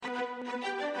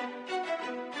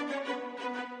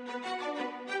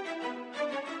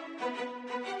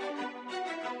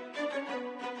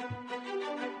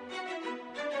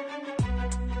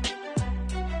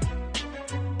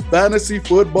Fantasy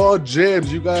Football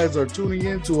Gems. You guys are tuning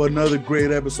in to another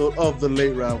great episode of the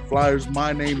Late Round Flyers.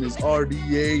 My name is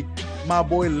RDA. My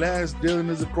boy Lance Dillon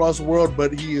is across the world,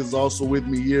 but he is also with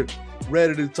me here,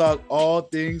 ready to talk all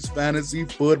things fantasy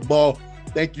football.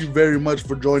 Thank you very much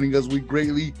for joining us. We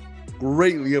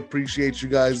greatly appreciate you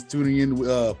guys tuning in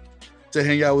to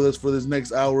hang out with us for this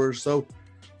next hour or so.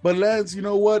 But Lance, you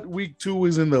know what? Week 2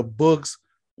 is in the books.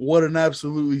 What an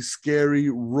absolutely scary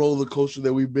roller coaster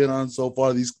that we've been on so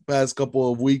far these past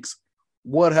couple of weeks.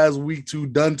 What has week 2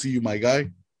 done to you, my guy?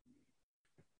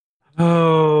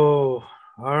 Oh,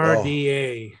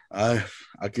 RDA. I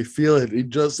could feel it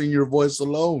just in your voice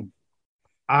alone.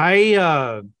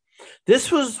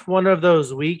 This was one of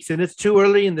those weeks, and it's too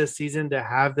early in this season to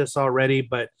have this already,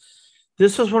 but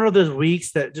this was one of those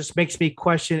weeks that just makes me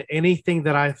question anything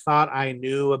that I thought I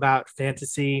knew about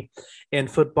fantasy and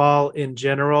football in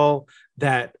general.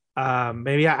 That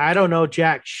maybe I don't know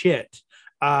jack shit.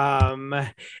 And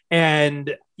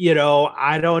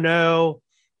I don't know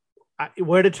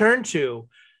where to turn to.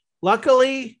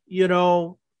 Luckily,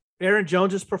 Aaron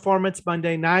Jones's performance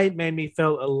Monday night made me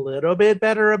feel a little bit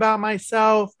better about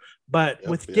myself. But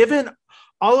given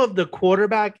all of the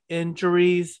quarterback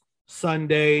injuries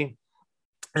Sunday,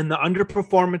 and the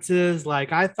underperformances,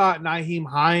 like I thought Nyheim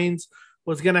Hines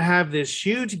was going to have this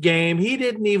huge game. He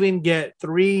didn't even get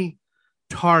 3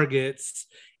 targets,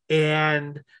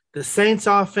 and the Saints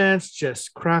offense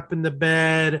just crap in the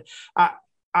bed.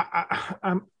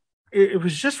 It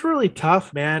was just really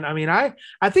tough, man. I mean, I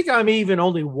think I'm even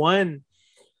only won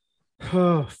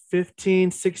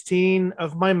 15, 16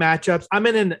 of my matchups. I'm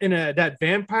in that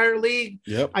vampire league.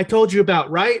 Yep. I told you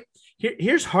about, right?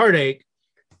 Here's heartache.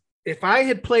 If I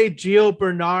had played Gio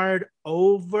Bernard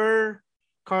over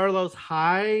Carlos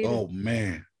Hyde, oh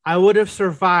man, I would have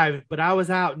survived, but I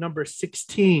was out number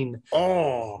 16.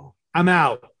 Oh, I'm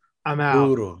out.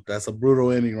 Brutal. That's a brutal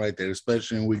inning right there,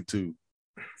 especially in week 2.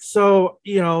 So,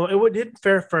 it didn't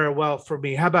fare well for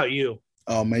me. How about you?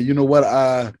 Oh man, you know what?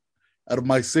 Out of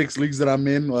my 6 leagues that I'm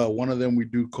in, one of them we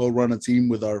do co-run a team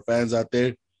with our fans out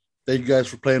there. Thank you guys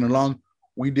for playing along.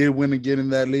 We did win again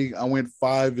in that league. I went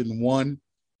 5-1.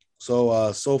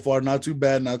 So far, not too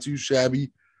bad, not too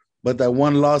shabby. But that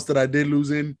one loss that I did lose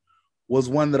in was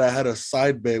one that I had a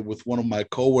side bet with one of my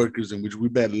coworkers in which we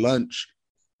bet lunch.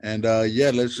 And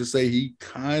let's just say he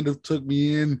kind of took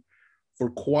me in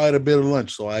for quite a bit of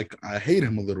lunch. So I hate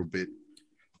him a little bit,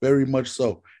 very much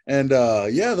so. And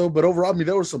but overall, I mean,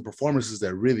 there were some performances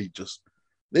that really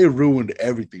they ruined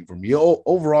everything for me.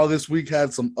 Overall, this week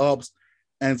had some ups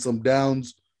and some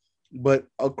downs. But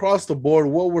across the board,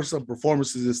 what were some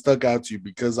performances that stuck out to you?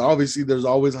 Because obviously there's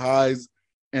always highs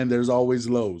and there's always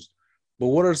lows. But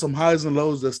what are some highs and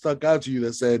lows that stuck out to you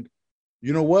that said,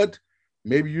 you know what?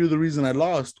 Maybe you're the reason I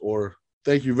lost, or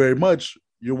thank you very much.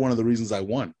 You're one of the reasons I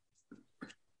won.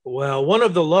 Well, one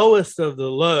of the lowest of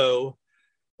the low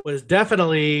was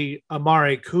definitely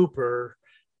Amari Cooper.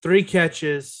 3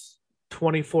 catches,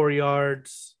 24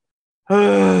 yards.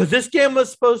 This game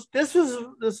was this is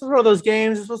one of those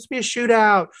games. It's supposed to be a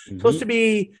shootout. Mm-hmm. Supposed to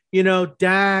be,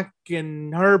 Dak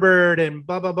and Herbert and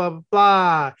blah, blah, blah,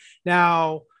 blah.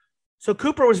 Now, so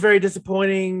Cooper was very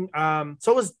disappointing.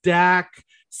 So was Dak.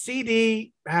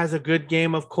 CD has a good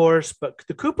game, of course, but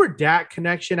the Cooper-Dak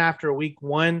connection after week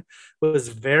 1 was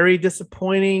very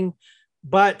disappointing.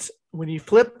 But when you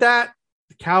flip that,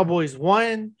 the Cowboys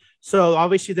won. So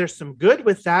obviously there's some good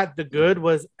with that. The good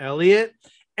was Elliott.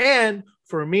 And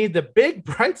for me, the big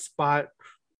bright spot,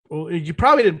 you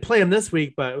probably didn't play him this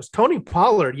week, but it was Tony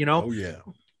Pollard, Oh, yeah.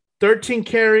 13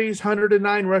 carries,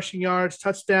 109 rushing yards,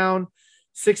 touchdown,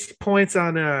 6 points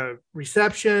on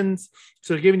receptions.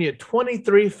 So giving you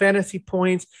 23 fantasy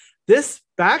points. This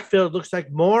backfield looks like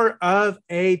more of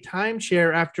a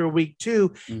timeshare after week 2.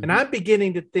 Mm-hmm. And I'm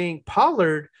beginning to think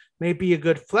Pollard may be a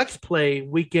good flex play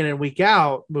week in and week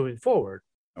out moving forward.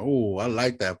 Oh, I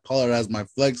like that. Pollard as my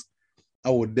flex. I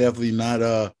would definitely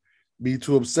not be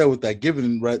too upset with that.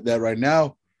 Given that right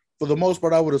now, for the most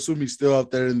part, I would assume he's still out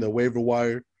there in the waiver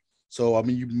wire. So, I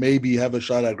mean, you maybe have a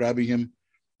shot at grabbing him.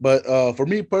 But for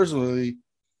me personally,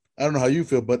 I don't know how you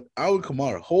feel, but Alvin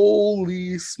Kamara,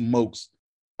 holy smokes.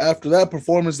 After that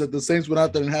performance that the Saints went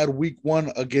out there and had week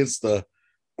 1 against the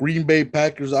Green Bay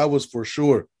Packers, I was for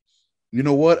sure. You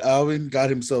know what? Alvin got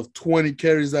himself 20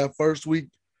 carries that first week,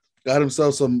 got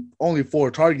himself only 4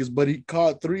 targets, but he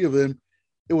caught 3 of them.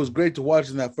 It was great to watch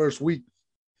in that first week.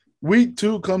 Week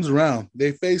 2 comes around.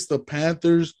 They face the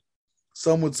Panthers.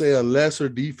 Some would say a lesser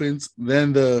defense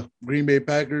than the Green Bay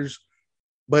Packers.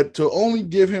 But to only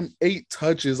give him 8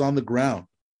 touches on the ground,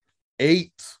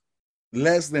 8,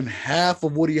 less than half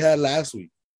of what he had last week.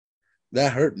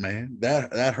 That hurt, man.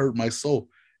 That hurt my soul.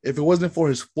 If it wasn't for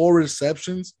his 4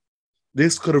 receptions,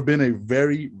 this could have been a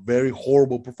very, very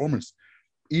horrible performance.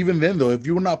 Even then, though, if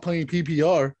you were not playing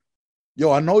PPR,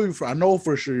 yo, I know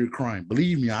for sure you're crying.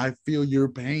 Believe me, I feel your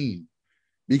pain.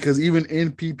 Because even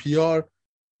in PPR,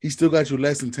 he still got you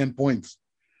less than 10 points.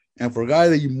 And for a guy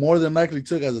that you more than likely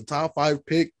took as a top 5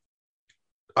 pick,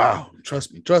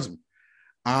 trust me.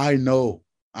 I know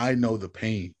the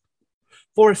pain.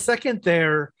 For a second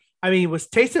there, I mean, was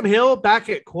Taysom Hill back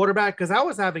at quarterback? Because I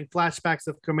was having flashbacks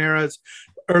of Kamara's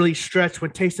early stretch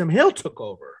when Taysom Hill took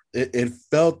over. It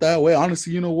felt that way.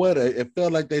 Honestly, you know what? It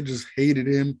felt like they just hated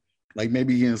him. Like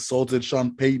maybe he insulted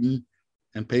Sean Payton,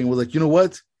 and Payton was like, you know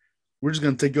what? We're just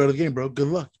going to take you out of the game, bro. Good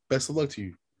luck. Best of luck to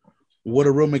you. What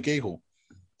a real McA-hole.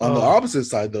 On the opposite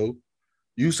side, though,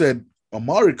 you said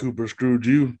Amari Cooper screwed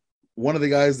you. One of the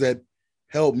guys that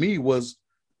helped me was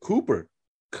Cooper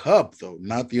Kupp, though,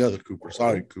 not the other Cooper.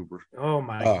 Sorry, Cooper. Oh,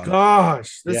 my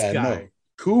gosh. This guy. No.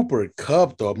 Cooper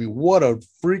Kupp, though. I mean, what a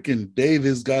freaking day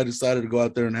this guy decided to go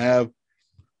out there and have.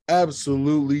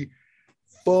 Absolutely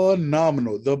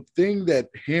phenomenal. The thing that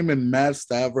him and Matt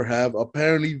Stafford have,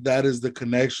 apparently that is the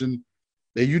connection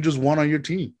that you just want on your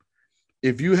team.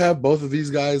 If you have both of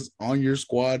these guys on your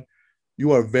squad,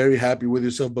 you are very happy with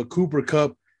yourself. But Cooper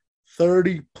Kupp,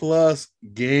 30-plus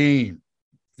game.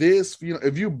 This,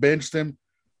 if you benched him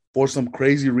for some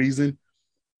crazy reason,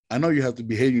 I know you have to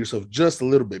be hating yourself just a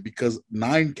little bit because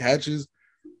 9 catches,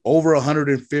 over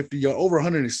 150 yards, over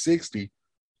 160,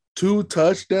 2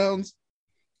 touchdowns.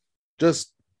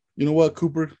 Just, you know what,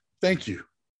 Cooper? Thank you.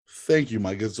 Thank you,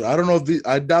 my good sir. I don't know if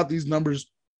I doubt these numbers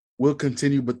will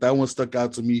continue, but that one stuck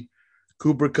out to me.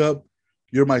 Cooper Kupp,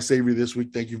 you're my savior this week.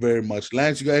 Thank you very much.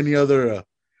 Lance, you got any other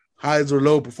highs or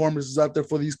low performances out there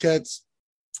for these cats?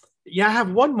 Yeah, I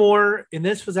have one more, and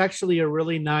this was actually a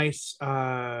really nice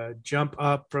jump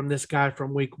up from this guy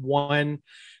from week 1.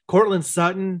 Courtland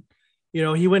Sutton,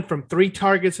 he went from 3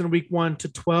 targets in week 1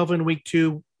 to 12 in week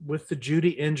 2 with the Judy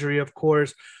injury, of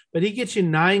course. But he gets you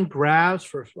 9 grabs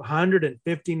for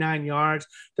 159 yards,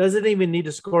 doesn't even need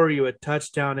to score you a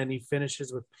touchdown, and he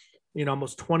finishes with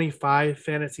almost 25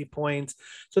 fantasy points.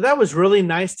 So that was really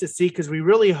nice to see because we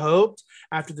really hoped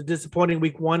after the disappointing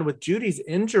week 1 with Judy's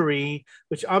injury,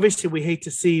 which obviously we hate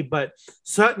to see, but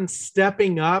Sutton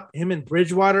stepping up, him and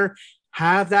Bridgewater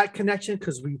have that connection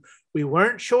because we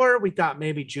weren't sure. We thought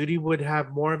maybe Judy would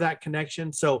have more of that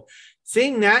connection. So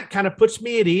seeing that kind of puts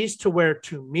me at ease to where,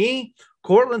 to me,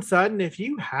 Courtland Sutton, if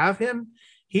you have him,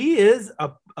 he is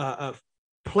a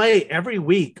play every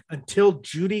week until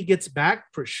Judy gets back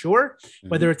for sure,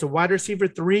 whether it's a wide receiver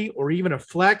 3 or even a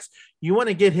flex. You want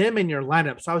to get him in your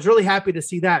lineup. So I was really happy to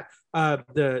see that,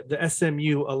 the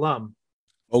SMU alum.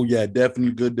 Oh, yeah,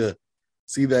 definitely good to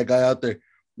see that guy out there.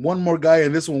 One more guy,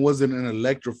 and this one wasn't an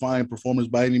electrifying performance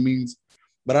by any means,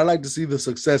 but I like to see the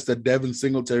success that Devin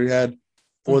Singletary had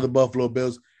for the Buffalo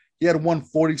Bills. He had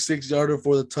 146-yarder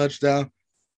for the touchdown.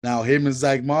 Now, him and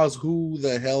Zach Moss, who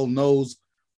the hell knows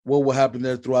what will happen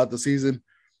there throughout the season.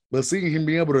 But seeing him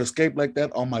being able to escape like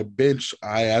that on my bench,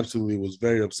 I absolutely was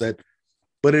very upset.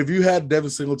 But if you had Devin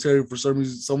Singletary for some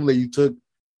reason, someone that you took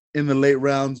in the late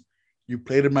rounds, you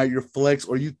played him at your flex,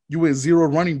 or you went 0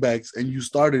 running backs and you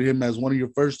started him as one of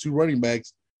your first 2 running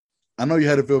backs, I know you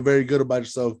had to feel very good about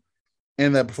yourself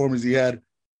and that performance he had.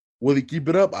 Will he keep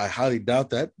it up? I highly doubt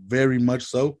that, very much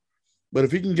so. But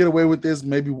if he can get away with this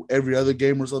maybe every other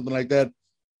game or something like that,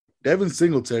 Devin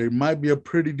Singletary might be a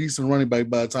pretty decent running back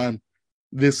by the time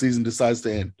this season decides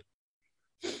to end.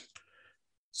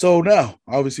 So now,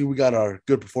 obviously, we got our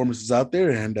good performances out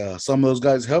there, and some of those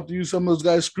guys helped you. Some of those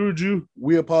guys screwed you.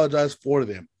 We apologize for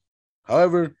them.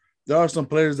 However, there are some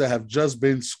players that have just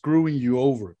been screwing you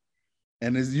over.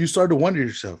 And as you start to wonder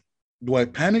yourself, do I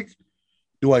panic?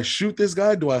 Do I shoot this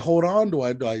guy? Do I hold on? Do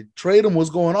I trade him? What's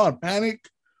going on? Panic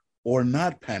or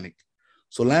not panic?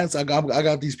 So, Lance, I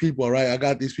got these people, all right? I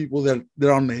got these people that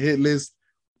they're on the hit list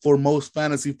for most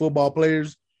fantasy football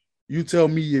players. You tell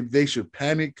me if they should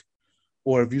panic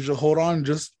or if you should hold on,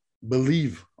 just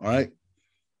believe, all right?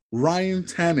 Ryan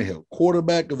Tannehill,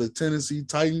 quarterback of the Tennessee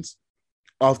Titans,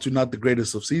 off to not the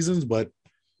greatest of seasons, but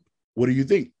what do you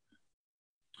think?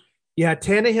 Yeah,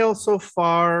 Tannehill so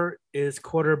far is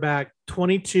quarterback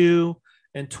 22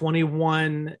 and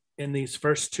 21 in these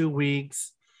first 2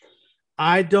 weeks.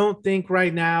 I don't think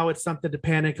right now it's something to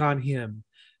panic on him.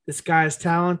 This guy is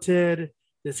talented.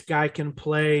 This guy can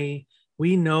play.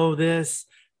 We know this.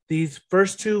 These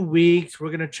first 2 weeks, we're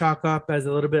going to chalk up as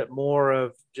a little bit more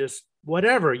of just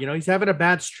whatever. He's having a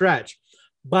bad stretch.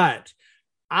 But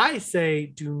I say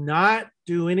do not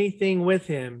do anything with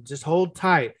him. Just hold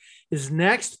tight. His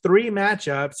next 3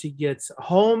 matchups, he gets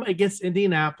home against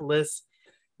Indianapolis,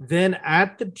 then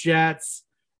at the Jets,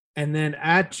 and then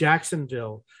at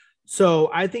Jacksonville. So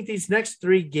I think these next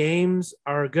 3 games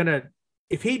are going to,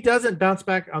 if he doesn't bounce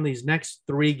back on these next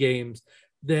 3 games,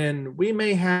 then we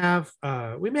may have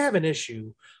an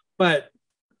issue. But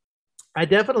I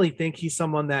definitely think he's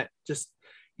someone that just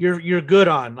you're good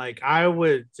on. Like, I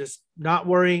would just not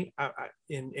worry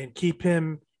and keep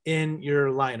him in your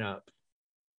lineup.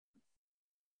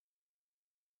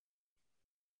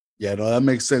 Yeah, no, that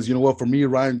makes sense. You know what? For me,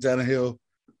 Ryan Tannehill,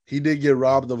 he did get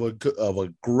robbed of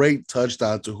a great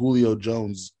touchdown to Julio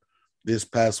Jones this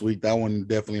past week. That one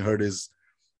definitely hurt his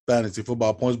fantasy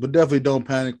football points, but definitely don't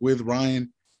panic with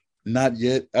Ryan. Not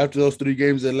yet. After those 3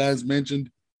 games that Lance mentioned,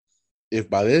 if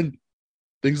by then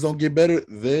things don't get better,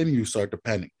 then you start to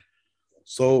panic.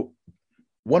 So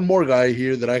one more guy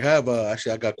here that I have,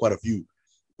 actually I got quite a few,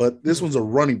 but this one's a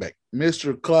running back.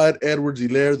 Mr. Clyde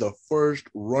Edwards-Helaire, the first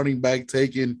running back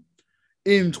taken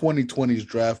in 2020's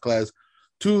draft class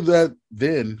to that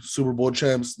then Super Bowl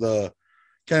champs, the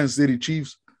Kansas City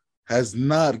Chiefs, has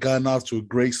not gotten off to a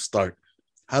great start.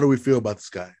 How do we feel about this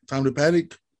guy? Time to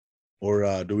panic,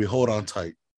 or do we hold on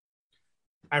tight?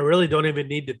 I really don't even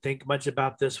need to think much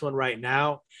about this one right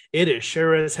now. It is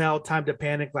sure as hell time to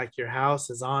panic, like your house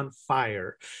is on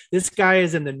fire. This guy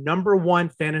is in the number 1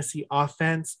 fantasy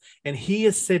offense, and he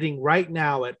is sitting right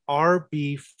now at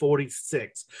RB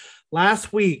 46.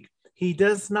 Last week, he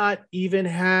does not even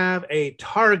have a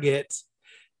target.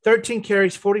 13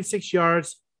 carries, 46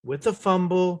 yards with a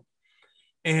fumble.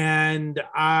 And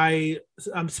I'm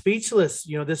speechless.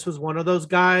 You know, this was one of those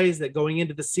guys that going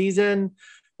into the season,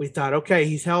 we thought, okay,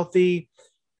 he's healthy.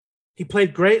 He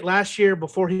played great last year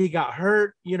before he got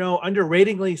hurt, you know,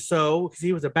 underratingly so, because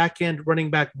he was a back end running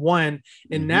back 1.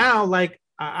 And now, like,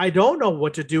 I don't know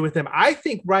what to do with him. I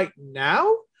think right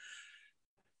now,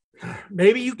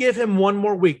 maybe you give him 1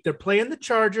 more week. They're playing the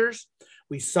Chargers.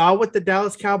 We saw what the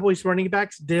Dallas Cowboys running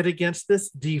backs did against this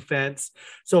defense.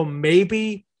 So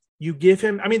maybe you give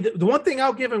him, I mean, the one thing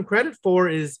I'll give him credit for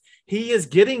is he is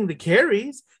getting the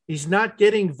carries. He's not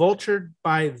getting vultured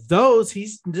by those.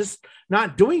 He's just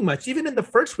not doing much. Even in the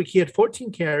first week, he had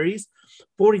 14 carries,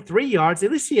 43 yards.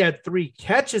 At least he had 3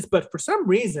 catches. But for some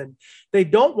reason, they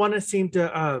don't want to seem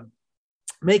to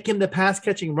make him the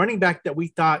pass-catching running back that we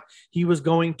thought he was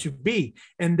going to be.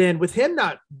 And then with him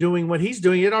not doing what he's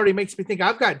doing, it already makes me think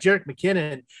I've got Jerick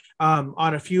McKinnon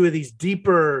on a few of these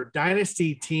deeper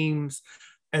dynasty teams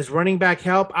as running back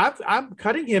help. I'm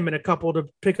cutting him in a couple to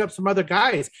pick up some other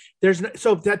guys.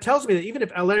 So that tells me that even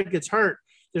if Helaire gets hurt,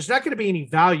 there's not going to be any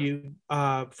value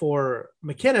for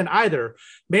McKinnon either.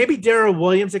 Maybe Darrell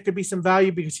Williams, it could be some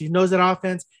value because he knows that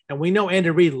offense, and we know Andy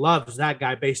Reid loves that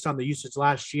guy based on the usage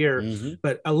last year.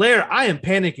 But Helaire, I am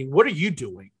panicking. What are you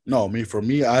doing? No, for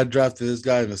me, I drafted this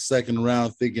guy in the 2nd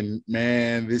round thinking,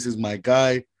 man, this is my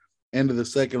guy. End of the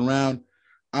 2nd round,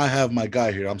 I have my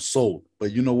guy here. I'm sold.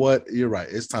 But you know what? You're right.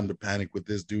 It's time to panic with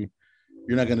this dude.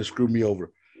 You're not going to screw me over.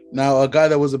 Now, a guy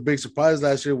that was a big surprise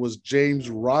last year was James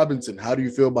Robinson. How do you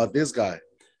feel about this guy?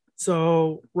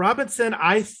 So Robinson,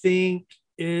 I think,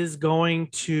 is going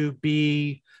to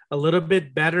be a little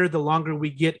bit better the longer we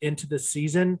get into the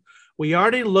season. We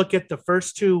already look at the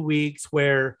first 2 weeks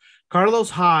where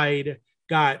Carlos Hyde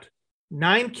got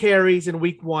 9 carries in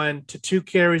week 1 to 2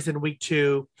 carries in week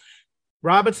 2.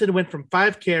 Robinson went from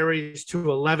 5 carries to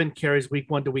 11 carries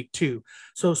week 1 to week 2.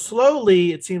 So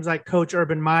slowly, it seems like Coach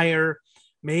Urban Meyer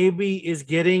maybe is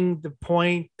getting the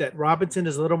point that Robinson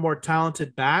is a little more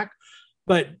talented back.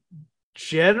 But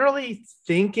generally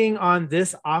thinking on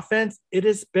this offense, it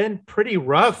has been pretty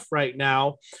rough right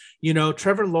now. You know,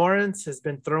 Trevor Lawrence has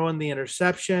been throwing the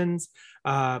interceptions.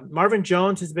 Marvin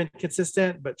Jones has been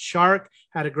consistent, but Shark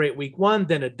had a great week 1,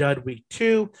 then a dud week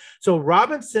 2. So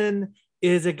Robinson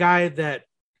is a guy that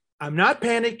I'm not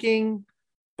panicking,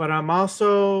 but I'm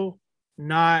also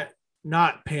not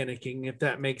panicking, if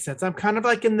that makes sense. I'm kind of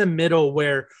like in the middle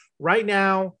where right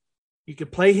now you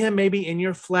could play him maybe in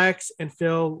your flex and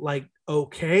feel like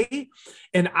okay.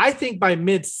 And I think by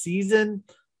mid-season,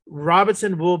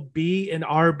 Robinson will be an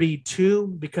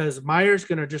RB2 because Meyer's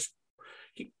going to just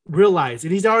realize,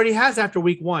 and he's already has after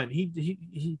week 1.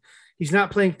 He's not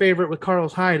playing favorite with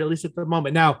Carlos Hyde, at least at the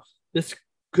moment. Now, this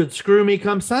could screw me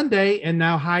come Sunday, and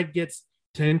now Hyde gets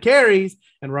 10 carries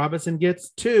and Robinson gets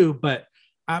 2, but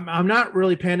I'm not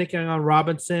really panicking on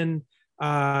Robinson,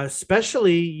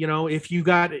 especially, you know, if you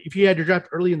had your draft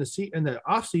early in the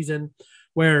off season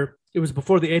where it was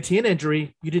before the Etienne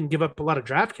injury, you didn't give up a lot of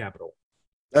draft capital.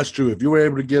 That's true. If you were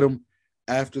able to get him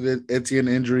after the Etienne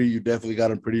injury, you definitely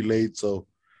got him pretty late. So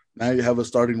now you have a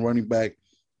starting running back.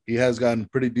 he has gotten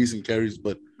pretty decent carries,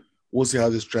 but we'll see how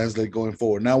this translates going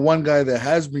forward. Now, one guy that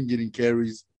has been getting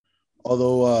carries,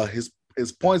 although his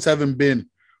points haven't been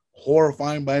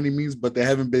horrifying by any means, but they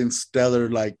haven't been stellar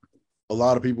like a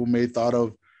lot of people may thought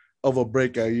of a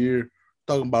breakout year.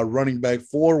 Talking about running back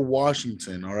for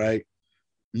Washington, all right?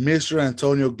 Mr.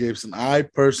 Antonio Gibson. I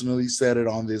personally said it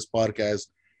on this podcast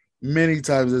many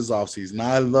times this offseason.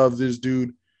 I love this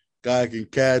dude. Guy can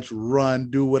catch, run,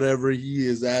 do whatever he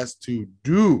is asked to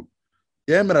do.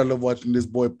 Damn it, I love watching this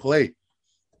boy play.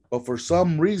 But for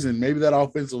some reason, maybe that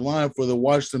offensive line for the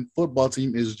Washington football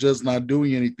team is just not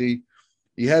doing anything.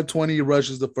 He had 20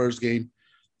 rushes the first game,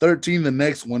 13 the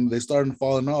next one. They started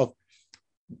falling off.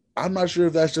 I'm not sure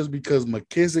if that's just because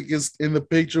McKissick is in the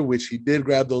picture, which he did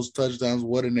grab those touchdowns.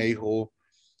 What an a-hole.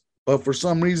 But for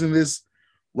some reason, this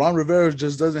Ron Rivera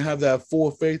just doesn't have that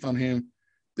full faith on him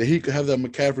that he could have that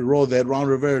McCaffrey role that Ron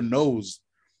Rivera knows.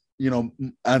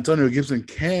 Antonio Gibson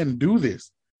can do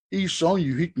this. He's shown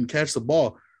you he can catch the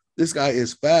ball. This guy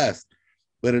is fast,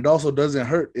 but it also doesn't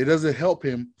hurt. It doesn't help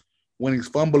him when he's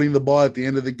fumbling the ball at the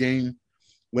end of the game,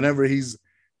 whenever he's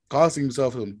costing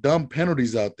himself some dumb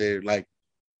penalties out there. Like,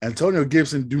 Antonio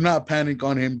Gibson, do not panic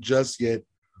on him just yet.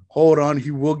 Hold on. He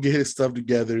will get his stuff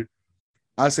together.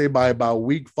 I say by about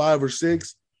week 5 or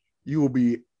 6, you will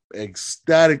be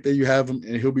ecstatic that you have him,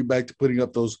 and he'll be back to putting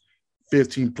up those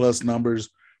 15-plus numbers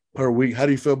per week. How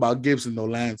do you feel about Gibson, though,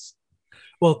 Lance?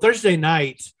 Well, Thursday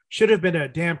night should have been a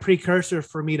damn precursor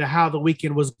for me to how the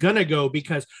weekend was going to go,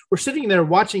 because we're sitting there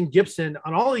watching Gibson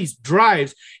on all these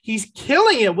drives. He's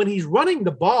killing it when he's running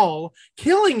the ball,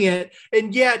 killing it.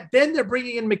 And yet then they're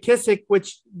bringing in McKissick,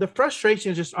 which the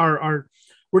frustrations just are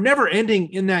we're never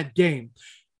ending in that game.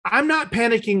 I'm not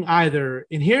panicking either.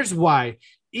 And here's why.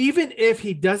 Even if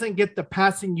he doesn't get the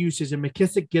passing usage and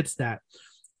McKissick gets that,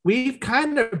 we've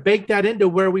kind of baked that into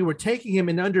where we were taking him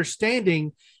and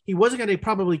understanding he wasn't going to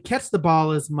probably catch the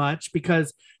ball as much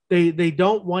because they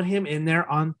don't want him in there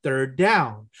on third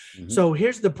down. Mm-hmm. So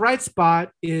here's the bright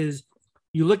spot is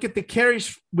you look at the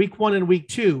carries week 1 and week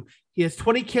 2. He has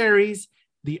 20 carries.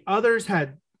 The others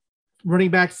had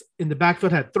running backs in the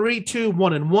backfield had 3, 2,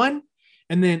 1, and 1.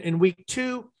 And then in week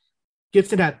 2,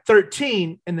 Gibson had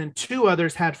 13, and then 2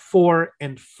 others had 4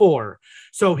 and 4.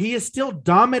 So he is still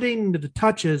dominating the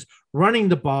touches, running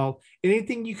the ball.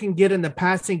 Anything you can get in the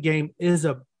passing game is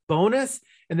a bonus.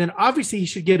 And then obviously he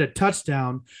should get a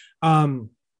touchdown.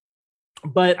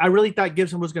 But I really thought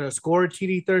Gibson was going to score a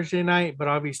TD Thursday night, but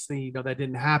obviously, that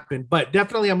didn't happen. But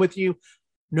definitely I'm with you.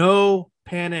 No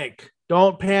panic.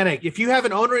 Don't panic. If you have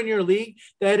an owner in your league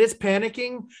that is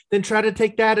panicking, then try to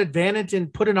take that advantage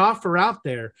and put an offer out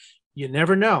there. You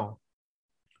never know.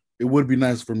 It would be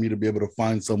nice for me to be able to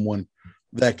find someone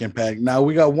that can panic. Now,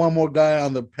 we got one more guy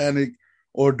on the panic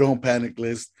or don't panic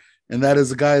list, and that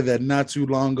is a guy that not too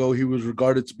long ago, he was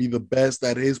regarded to be the best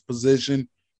at his position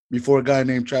before a guy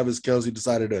named Travis Kelce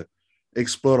decided to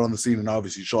explode on the scene and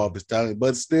obviously show off his talent,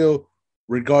 but still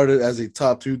regarded as a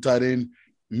top 2 tight end,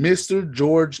 Mr.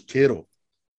 George Kittle.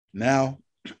 Now,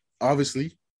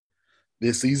 obviously,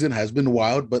 this season has been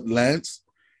wild, but Lance,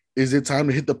 is it time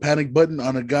to hit the panic button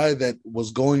on a guy that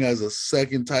was going as a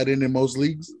second tight end in most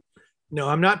leagues? No,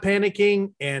 I'm not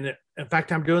panicking. And in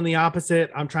fact, I'm doing the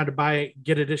opposite. I'm trying to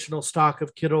get additional stock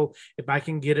of Kittle if I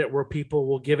can get it where people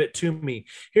will give it to me.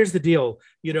 Here's the deal.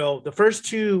 The first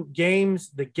 2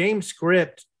 games, the game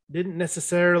script didn't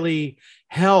necessarily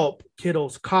help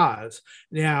Kittle's cause.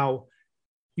 Now,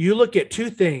 you look at 2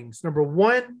 things. Number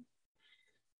 1,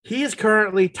 he is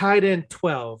currently tight end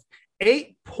 12,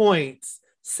 8 points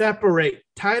separate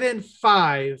tight end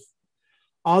 5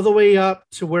 all the way up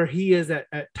to where he is at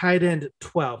tight end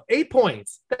 12. 8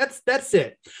 points. That's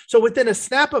it. So within a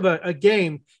snap of a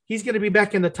game, he's going to be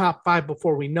back in the top 5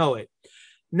 before we know it.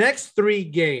 Next 3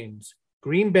 games,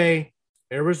 Green Bay,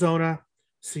 Arizona,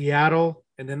 Seattle,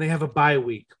 and then they have a bye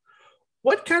week.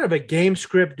 What kind of a game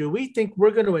script do we think we're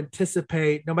going to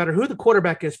anticipate, no matter who the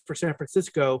quarterback is for San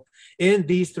Francisco, in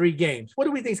these 3 games? What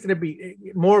do we think is going to be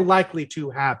more likely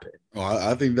to happen? Well,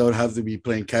 I think they would have to be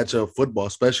playing catch-up football,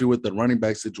 especially with the running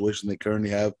back situation they currently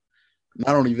have.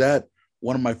 Not only that,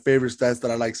 one of my favorite stats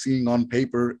that I like seeing on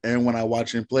paper and when I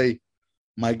watch him play,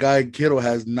 my guy Kittle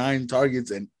has 9 targets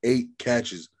and 8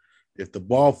 catches. If the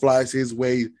ball flies his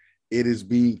way, it is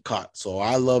being caught. So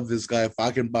I love this guy. If I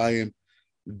can buy him,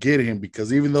 get him,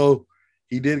 because even though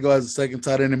he did go as a second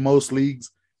tight end in most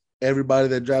leagues, everybody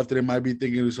that drafted him might be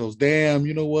thinking to themselves, damn,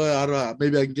 you know what? I don't know,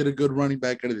 maybe I can get a good running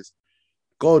back out of this.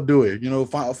 Go do it.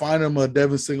 Find him a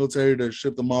Devin Singletary to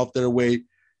ship them off their way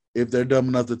if they're dumb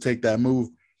enough to take that move.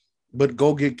 But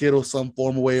go get Kittle some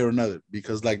form, way or another,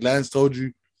 because like Lance told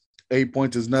you, 8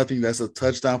 points is nothing. That's a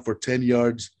touchdown for 10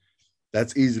 yards.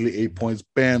 That's easily 8 points.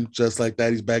 Bam, just like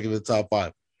that. He's back in the top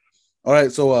 5. All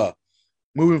right, so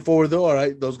moving forward, though, all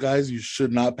right, those guys you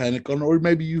should not panic on, or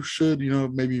maybe you should,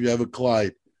 maybe if you have a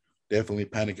Clyde, definitely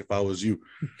panic if I was you.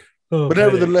 Oh, But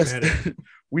panic, nevertheless, panic.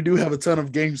 we do have a ton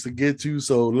of games to get to.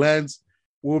 So, Lance,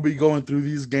 we'll be going through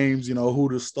these games, who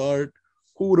to start,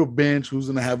 who to bench, who's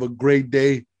going to have a great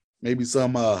day, maybe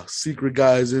some secret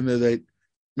guys in there that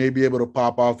may be able to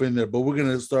pop off in there. But we're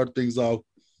going to start things off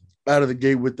out of the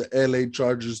gate with the LA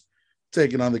Chargers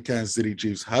taking on the Kansas City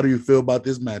Chiefs. How do you feel about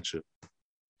this matchup?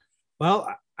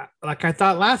 Well, like I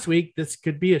thought last week, this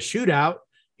could be a shootout.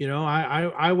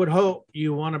 I would hope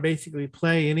you want to basically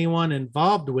play anyone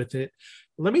involved with it.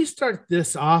 Let me start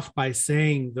this off by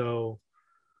saying, though,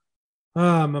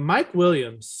 Mike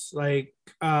Williams,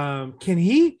 can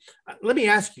he? Let me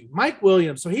ask you, Mike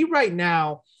Williams. So he right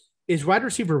now is wide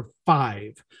receiver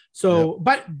 5. So,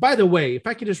 yep. By the way, if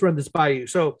I could just run this by you.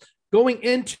 So going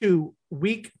into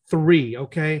week 3,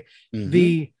 okay,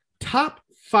 the top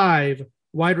 5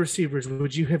 wide receivers,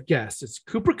 would you have guessed? It's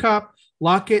Cooper Kupp,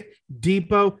 Lockett,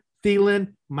 Debo,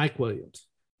 Thielen, Mike Williams.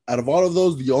 Out of all of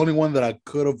those, the only one that I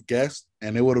could have guessed,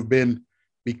 and it would have been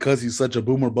because he's such a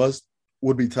boomer bust,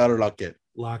 would be Tyler Lockett.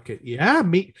 Lockett. Yeah,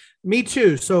 me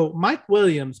too. So Mike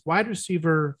Williams, wide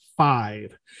receiver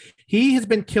 5. He has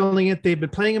been killing it. They've been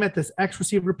playing him at this X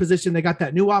receiver position. They got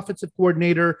that new offensive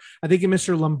coordinator, I think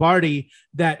Mr. Lombardi,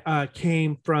 that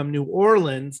came from New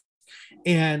Orleans.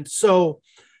 And so,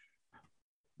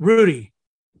 Rudy,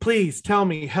 please tell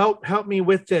me, help me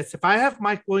with this. If I have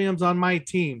Mike Williams on my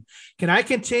team, can I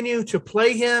continue to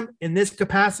play him in this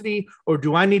capacity, or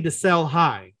do I need to sell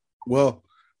high? Well,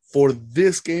 for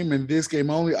this game and this game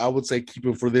only, I would say keep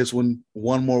him for this one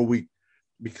more week,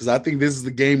 because I think this is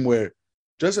the game where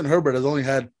Justin Herbert has only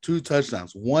had 2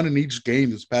 touchdowns, 1 in each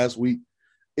game this past week.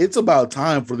 It's about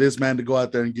time for this man to go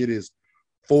out there and get his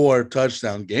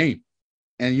 4-touchdown game.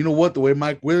 And you know what? The way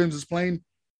Mike Williams is playing,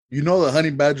 the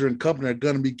Honey Badger and company are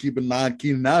going to be keeping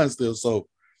Keenan Allen still. So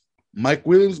Mike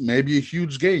Williams, maybe a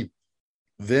huge game.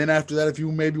 Then after that, if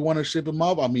you maybe want to ship him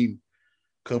off,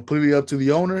 completely up to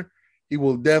the owner. He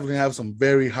will definitely have some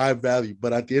very high value.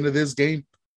 But at the end of this game,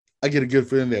 I get a good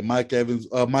feeling that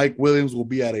Mike Williams will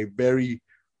be at a very,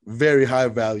 very high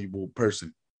valuable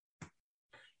person.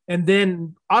 And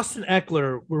then Austin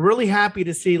Eckler, we're really happy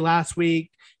to see last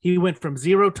week. He went from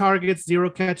 0 targets, 0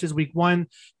 catches week 1,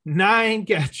 9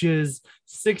 catches,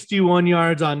 61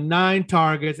 yards on 9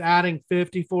 targets, adding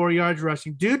 54 yards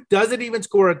rushing. Dude doesn't even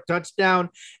score a touchdown,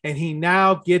 and he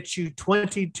now gets you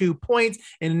 22 points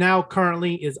and now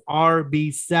currently is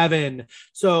RB7.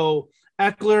 So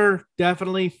Eckler,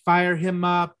 definitely fire him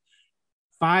up.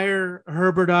 Fire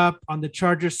Herbert up on the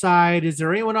Chargers side. Is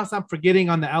there anyone else I'm forgetting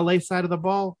on the LA side of the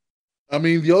ball?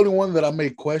 The only one that I may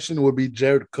question would be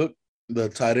Jared Cook, the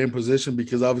tight end position,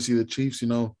 because obviously the Chiefs,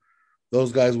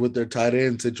 those guys with their tight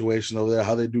end situation over there,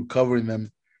 how they do covering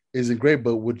them isn't great.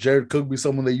 But would Jared Cook be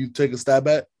someone that you take a stab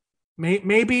at?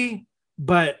 Maybe,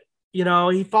 but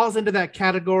he falls into that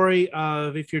category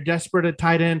of, if you're desperate at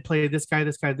tight end, play this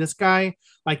guy.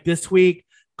 Like this week,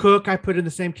 Cook, I put in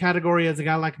the same category as a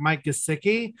guy like Mike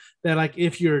Gesicki, that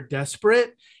if you're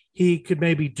desperate, he could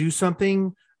maybe do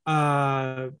something.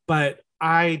 But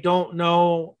I don't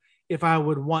know if I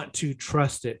would want to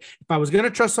trust it. If I was going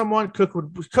to trust someone,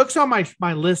 Cook's on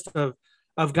my list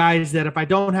of guys that if I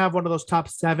don't have one of those top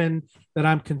 7 that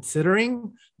I'm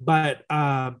considering, but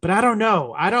I don't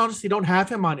know. I honestly don't have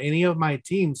him on any of my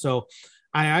teams. So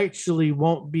I actually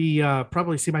won't be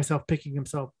probably see myself picking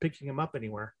him up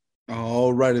anywhere.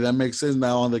 All righty. That makes sense.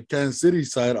 Now on the Kansas City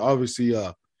side, obviously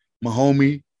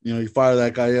Mahomie, you fire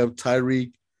that guy up,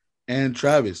 Tyreek and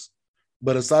Travis.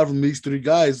 But aside from these 3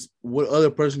 guys, what other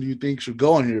person do you think should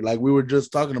go on here? Like we were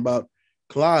just talking about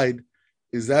Clyde.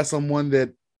 Is that someone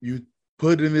that you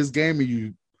put in this game and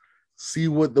you see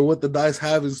what the dice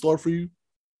have in store for you?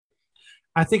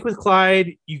 I think with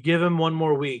Clyde, you give him one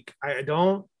more week.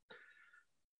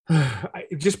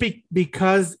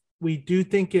 Because we do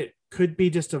think it could be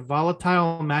just a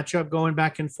volatile matchup going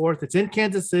back and forth. It's in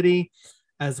Kansas City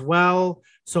as well.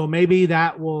 So maybe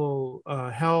that will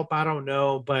help. I don't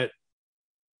know, but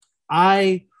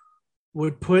I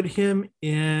would put him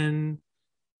in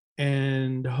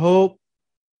and hope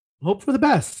for the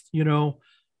best.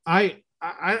 I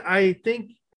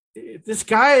think this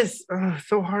guy is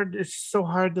so hard. It's so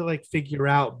hard to figure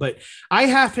out, but I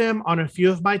have him on a few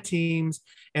of my teams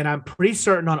and I'm pretty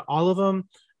certain on all of them.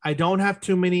 I don't have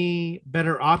too many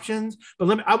better options,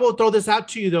 but I will throw this out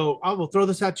to you though. I will throw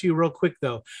this out to you real quick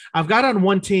though. I've got on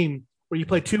one team where you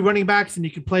play two running backs and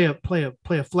you can play a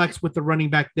flex with the running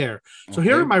back there. So Okay.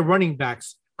 here are my running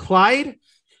backs: Clyde,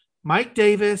 Mike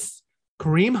Davis,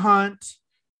 Kareem Hunt,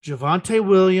 Javonte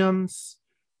Williams.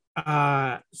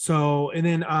 So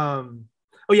I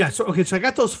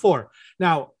got those four.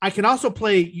 Now I can also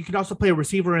play. You can also play a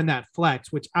receiver in that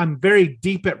flex, which I'm very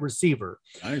deep at receiver.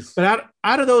 Nice. But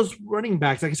out of those running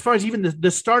backs, like as far as even the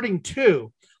starting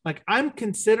two, like I'm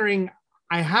considering,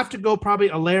 I have to go probably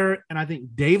Allaire and I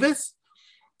think Davis.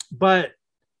 But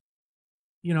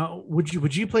would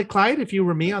you play Clyde if you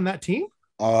were me on that team?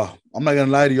 I'm not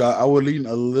gonna lie to you. I would lean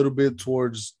a little bit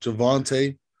towards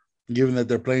Javonte, given that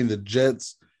they're playing the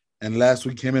Jets. And last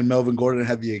week, him and Melvin Gordon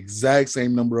had the exact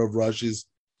same number of rushes,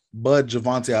 but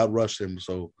Javonte outrushed him.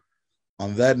 So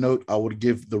on that note, I would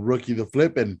give the rookie the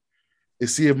flip and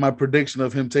see if my prediction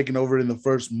of him taking over in the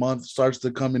first month starts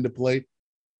to come into play.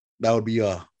 That would be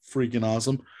freaking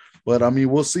awesome. But I mean,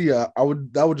 we'll see. That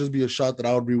would just be a shot that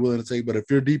I would be willing to take. But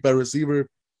if you're deep at receiver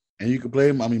and you can play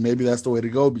him, I mean, maybe that's the way to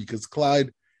go, because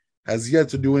Clyde has yet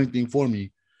to do anything for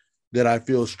me that I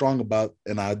feel strong about,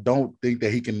 and I don't think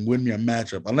that he can win me a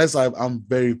matchup unless I'm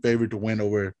very favored to win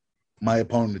over my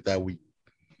opponent that week.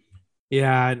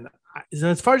 Yeah, and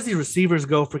as far as these receivers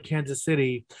go for Kansas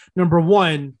City, number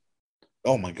one.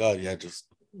 Oh my God, yeah,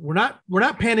 we're not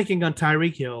panicking on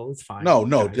Tyreek Hill. It's fine. No,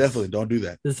 guys. Definitely don't do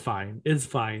that. It's fine.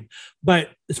 But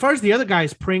as far as the other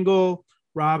guys, Pringle,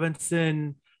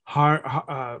 Robinson,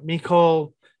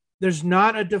 Mecole, there's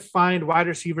not a defined wide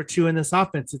receiver two in this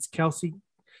offense. It's Kelsey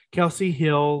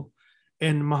Hill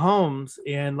and Mahomes,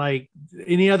 and like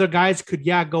any other guys could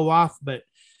go off. But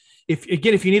if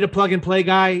you need a plug and play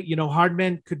guy,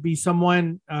 Hardman could be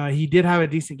someone. He did have a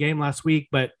decent game last week,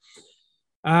 but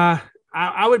I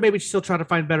would maybe still try to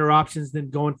find better options than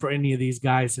going for any of these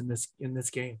guys in this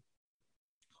game.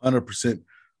 100%.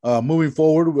 Moving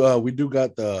forward, we do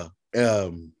got the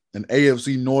an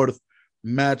AFC North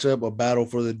matchup, a battle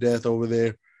for the death over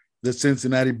there. The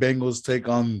Cincinnati Bengals take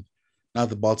on, not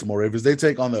the Baltimore Ravens, they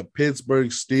take on the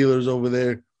Pittsburgh Steelers over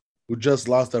there, who just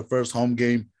lost their first home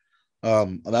game.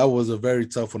 That was a very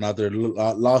tough one out there.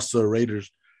 Lost to the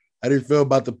Raiders. How do you feel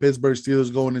about the Pittsburgh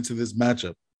Steelers going into this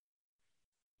matchup?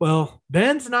 Well,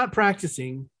 Ben's not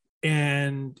practicing,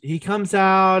 and he comes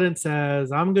out and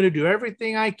says, I'm going to do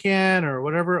everything I can, or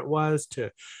whatever it was,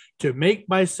 to make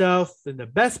myself in the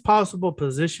best possible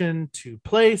position to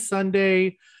play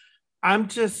Sunday. I'm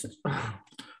just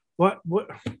what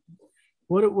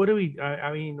do we,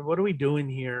 I mean, what are we doing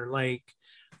here? Like,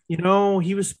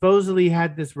 he was supposedly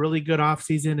had this really good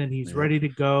offseason and he's ready to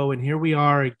go. And here we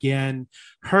are again,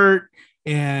 hurt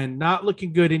and not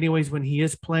looking good anyways when he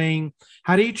is playing.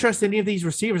 How do you trust any of these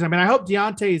receivers? I mean, I hope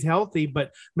Deontay is healthy,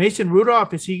 but Mason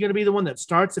Rudolph, is he going to be the one that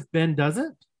starts if Ben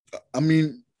doesn't? I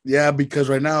mean, yeah, because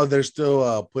right now they're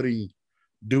still putting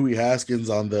Dewey Haskins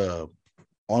on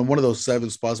one of those 7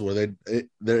 spots where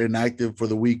they're inactive for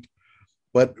the week.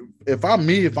 But if I'm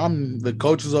the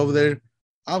coaches over there,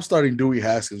 I'm starting Dewey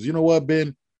Haskins. You know what,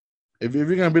 Ben? If you're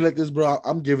gonna be like this, bro,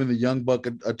 I'm giving the young buck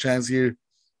a chance here.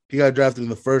 He got drafted in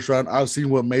the first round. I've seen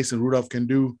what Mason Rudolph can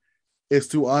do. It's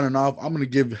too on and off. I'm gonna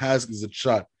give Haskins a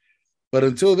shot. But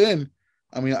until then,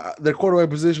 I mean, their quarterback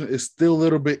position is still a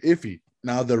little bit iffy.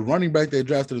 Now, the running back they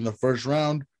drafted in the first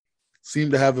round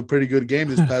seemed to have a pretty good game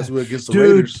this past week against the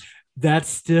Raiders. That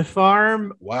stiff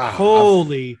arm. Wow.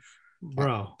 Holy,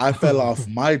 bro. I fell off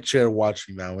my chair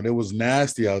watching that one. It was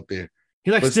nasty out there.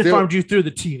 He stiff-armed you through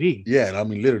the TV. Yeah, I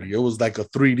mean, literally, it was like a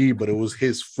 3D, but it was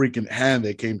his freaking hand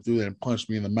that came through there and punched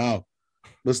me in the mouth.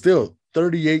 But still,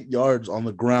 38 yards on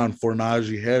the ground for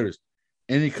Najee Harris.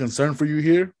 Any concern for you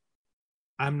here?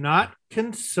 I'm not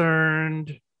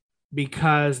concerned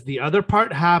because the other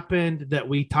part happened that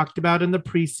we talked about in the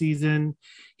preseason.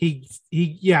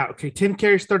 10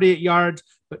 carries, 38 yards,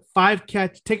 but 5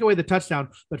 catch, take away the touchdown,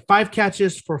 but 5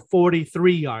 catches for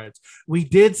 43 yards. We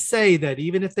did say that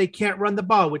even if they can't run the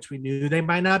ball, which we knew they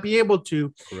might not be able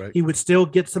to, correct, he would still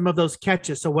get some of those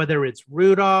catches. So whether it's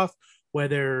Rudolph,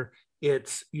 whether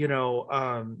it's,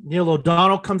 Neil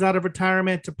O'Donnell comes out of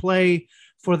retirement to play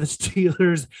for the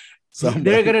Steelers,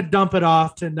 they're going to dump it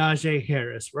off to Najee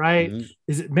Harris, right?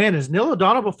 Mm-hmm. Is Neil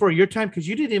O'Donnell before your time? Because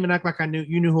you didn't even act like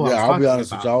you knew who I was talking about. Yeah, I'll be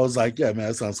honest with you. I was like, yeah, man,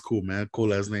 that sounds cool, man.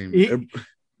 Cool ass name.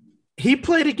 He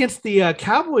played against the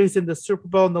Cowboys in the Super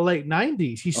Bowl in the late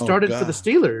 90s. He started for the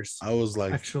Steelers. I was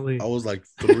like 3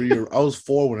 or I was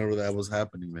 4 whenever that was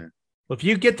happening, man. Well, if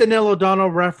you get the Neil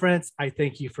O'Donnell reference, I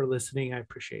thank you for listening. I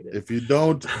appreciate it. If you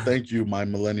don't, thank you, my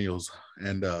millennials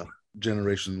and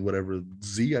generation, whatever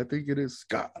Z, I think it is.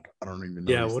 God, I don't even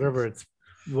know. Yeah, whatever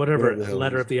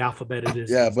letter of the alphabet it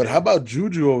is. Yeah, but how about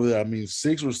Juju over there? I mean,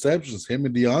 6 receptions. Him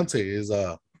and Deontay is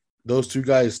those two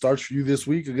guys starts for you this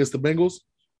week against the Bengals?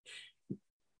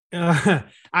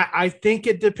 I think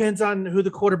it depends on who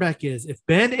the quarterback is. If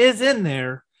Ben is in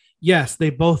there, yes, they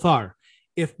both are.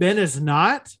 If Ben is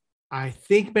not, I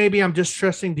think maybe I'm just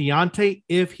trusting Deontay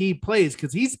if he plays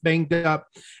because he's banged up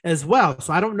as well.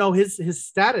 So I don't know his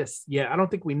status yet. I don't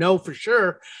think we know for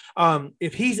sure.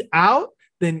 If he's out,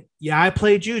 then yeah, I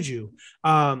play Juju.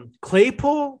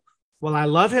 Claypool, well, I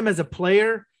love him as a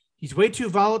player. He's way too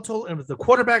volatile. And with the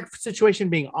quarterback situation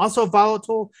being also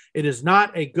volatile, it is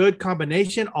not a good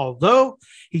combination. Although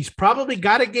he's probably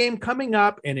got a game coming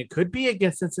up, and it could be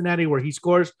against Cincinnati where he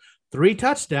scores 3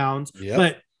 touchdowns. Yep.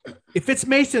 But if it's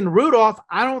Mason Rudolph,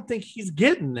 I don't think he's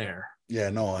getting there. Yeah,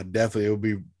 no,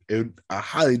 definitely. I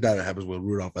highly doubt it happens with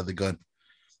Rudolph at the gun.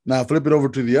 Now, flip it over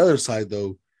to the other side,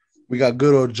 though. We got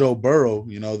good old Joe Burrow,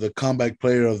 the comeback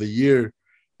player of the year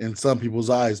in some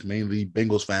people's eyes, mainly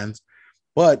Bengals fans.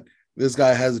 But this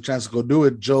guy has a chance to go do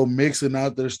it. Joe Mixon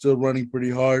out there still running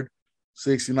pretty hard.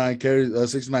 69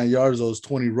 carries, 69 yards, those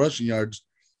 20 rushing yards.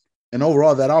 And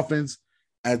overall, that offense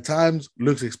at times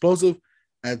looks explosive,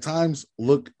 at times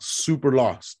look super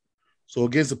lost. So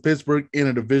against the Pittsburgh in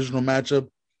a divisional matchup,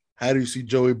 how do you see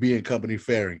Joey B and company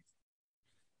faring?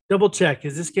 Double check.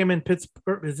 Is this game in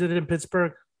Pittsburgh? Is it in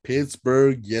Pittsburgh?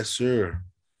 Pittsburgh, yes, sir.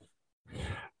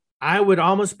 I would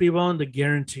almost be willing to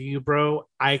guarantee you, bro,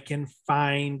 I can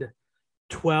find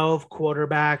 12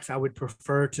 quarterbacks I would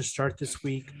prefer to start this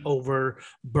week over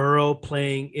Burrow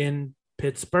playing in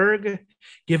Pittsburgh,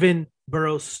 given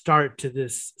Burrow's start to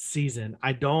this season.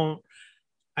 I don't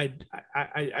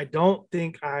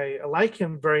think I like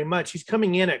him very much. He's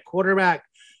coming in at quarterback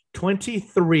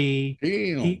 23.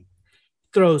 Damn. He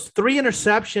throws 3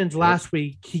 interceptions last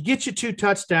week. He gets you 2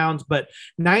 touchdowns, but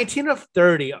 19 of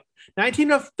 30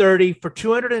 for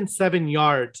 207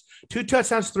 yards, 2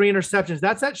 touchdowns, 3 interceptions.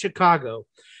 That's at Chicago.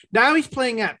 Now he's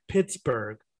playing at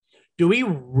Pittsburgh. Do we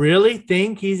really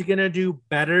think he's going to do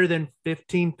better than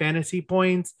 15 fantasy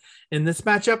points in this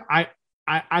matchup?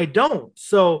 I don't.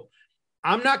 So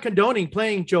I'm not condoning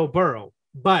playing Joe Burrow,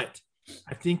 but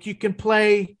I think you can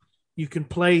play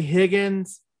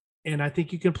Higgins, and I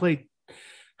think you can play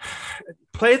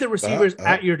the receivers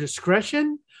at your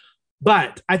discretion.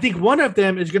 But I think one of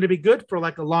them is going to be good for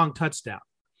like a long touchdown.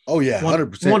 Oh, yeah,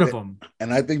 100%. One of them.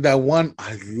 And I think that one,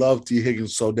 I love T.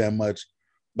 Higgins so damn much.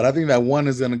 But I think that one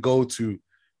is going to go to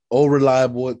old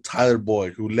reliable Tyler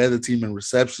Boyd, who led the team in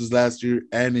receptions last week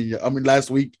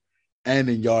and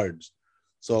in yards.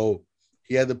 So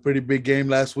he had a pretty big game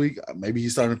last week. Maybe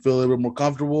he's starting to feel a little bit more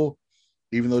comfortable,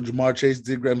 even though Jamar Chase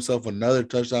did grab himself another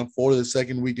touchdown for the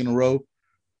second week in a row.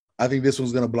 I think this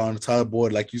one's going to belong to Tyler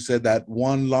Boyd. Like you said, that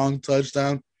one long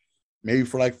touchdown, maybe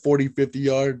for like 40, 50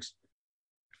 yards.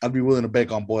 I'd be willing to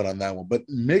bet on Boyd on that one. But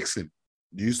Mixon,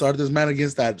 do you start this man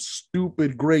against that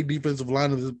stupid, great defensive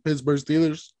line of the Pittsburgh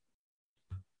Steelers?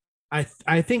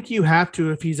 I think you have to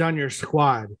if he's on your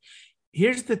squad.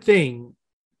 Here's the thing.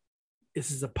 This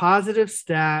is a positive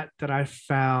stat that I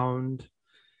found.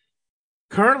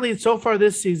 Currently, so far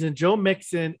this season, Joe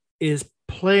Mixon is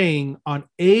playing on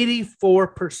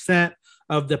 84%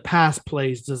 of the pass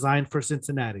plays designed for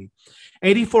Cincinnati.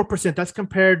 84%. That's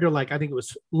compared to I think it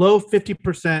was low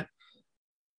 50%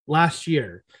 last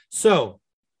year. So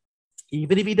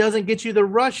even if he doesn't get you the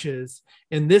rushes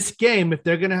in this game, if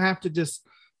they're going to have to just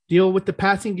deal with the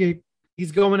passing game,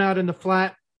 he's going out in the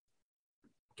flat,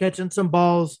 catching some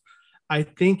balls. I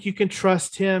think you can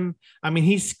trust him. I mean,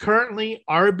 he's currently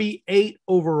RB8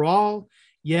 overall.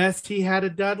 Yes, he had a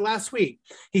dud last week.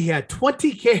 He had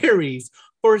 20 carries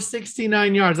for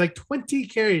 69 yards, 20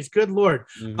 carries. Good Lord.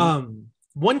 Mm-hmm.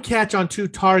 1 catch on 2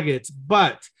 targets,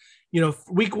 but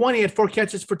week 1, he had 4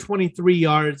 catches for 23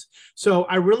 yards. So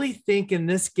I really think in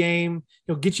this game,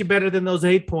 he'll get you better than those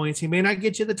 8 points. He may not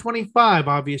get you the 25,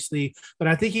 obviously, but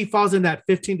I think he falls in that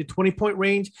 15 to 20 point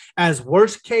range. As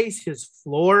worst case, his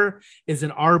floor is an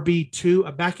RB2,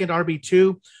 a back-end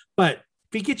RB2. But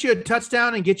if he gets you a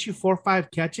touchdown and gets you 4 or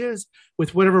 5 catches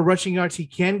with whatever rushing yards he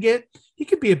can get, he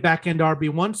could be a back-end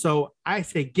RB1. So I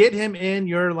say get him in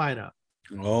your lineup.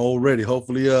 Already.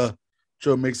 Hopefully,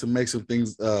 Joe make some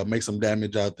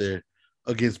damage out there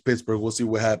against Pittsburgh. We'll see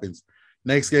what happens.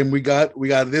 Next game we got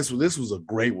this one. This was a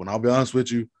great one. I'll be honest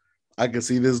with you. I can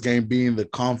see this game being the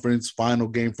conference final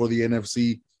game for the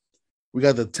NFC. We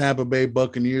got the Tampa Bay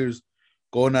Buccaneers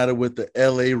going at it with the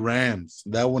LA Rams.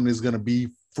 That one is going to be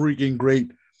freaking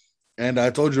great. And I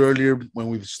told you earlier when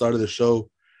we started the show,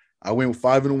 I went with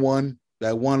 5-1.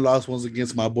 That one loss was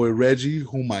against my boy Reggie,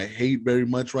 whom I hate very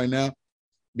much right now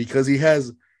because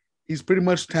he's pretty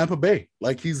much Tampa Bay.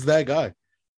 He's that guy.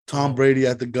 Tom Brady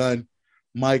at the gun,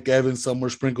 Mike Evans somewhere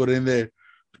sprinkled in there.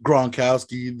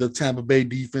 Gronkowski, the Tampa Bay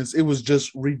defense. It was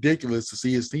just ridiculous to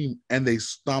see his team, and they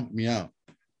stomped me out.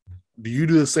 Do you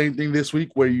do the same thing this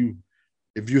week where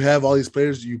if you have all these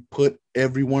players, you put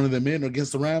every one of them in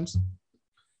against the Rams?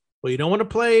 Well, you don't want to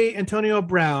play Antonio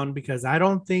Brown because I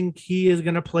don't think he is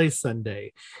going to play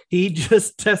Sunday. He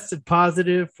just tested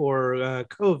positive for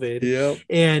COVID. Yep.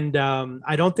 And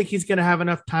I don't think he's going to have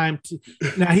enough time to.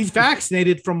 Now, he's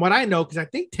vaccinated from what I know, because I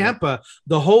think Tampa,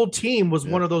 the whole team was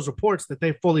one of those reports that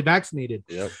they fully vaccinated.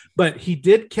 Yep. But he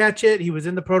did catch it. He was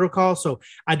in the protocol. So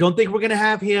I don't think we're going to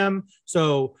have him.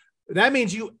 So that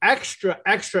means you extra,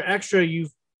 you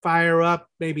fire up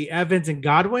maybe Evans and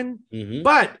Godwin. Mm-hmm.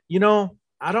 But,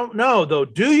 I don't know, though.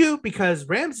 Do you? Because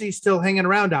Ramsey's still hanging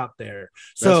around out there.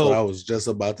 So that's what I was just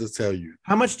about to tell you.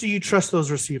 How much do you trust those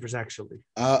receivers, actually?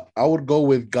 I would go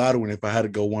with Godwin if I had to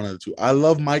go one of the two. I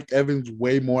love Mike Evans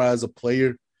way more as a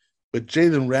player, but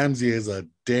Jalen Ramsey is a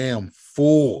damn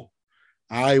fool.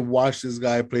 I watched this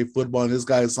guy play football, and this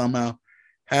guy somehow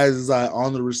has his eye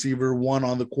on the receiver, one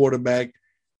on the quarterback,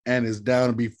 and is down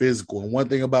to be physical. And one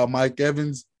thing about Mike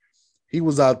Evans, he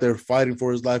was out there fighting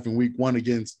for his life in week 1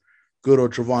 against good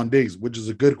old Trevon Diggs, which is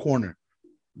a good corner.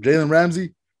 Jalen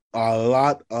Ramsey, a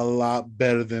lot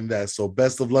better than that. So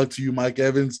best of luck to you, Mike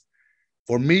Evans.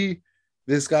 For me,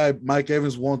 this guy, Mike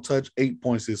Evans, won't touch 8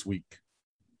 points this week.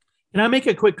 Can I make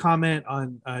a quick comment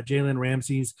on Jalen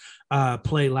Ramsey's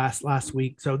play last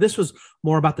week? So this was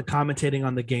more about the commentating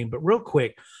on the game, but real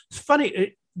quick, it's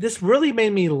funny. This really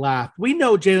made me laugh. We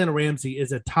know Jalen Ramsey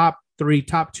is a top 2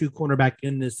 cornerback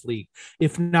in this league,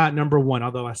 if not number 1,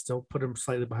 although I still put him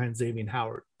slightly behind Xavier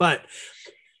Howard. But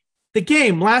the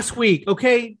game last week,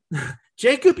 okay,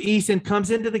 Jacob Eason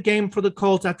comes into the game for the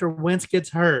Colts after Wentz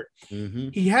gets hurt. Mm-hmm.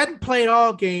 He hadn't played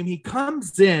all game. He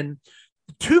comes in,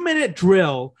 2-minute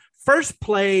drill, first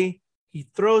play, he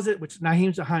throws it, which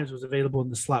Nyheim Hines was available in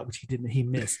the slot, which he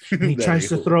missed. And he tries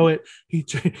to throw it. He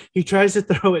tries to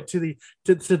throw it to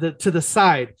the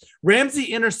side. Ramsey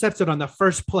intercepts it on the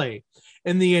first play,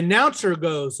 and the announcer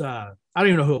goes, I don't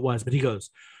even know who it was, but he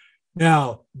goes,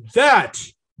 "Now that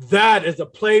is a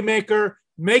playmaker.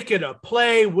 Make it a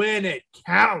play when it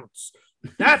counts.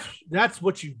 That's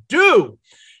what you do."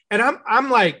 And I'm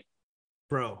like,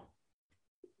 bro,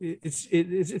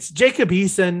 it's Jacob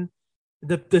Eason.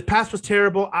 The pass was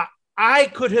terrible. I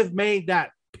could have made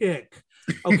that pick,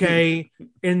 okay,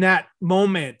 in that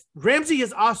moment. Ramsey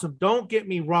is awesome. Don't get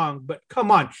me wrong, but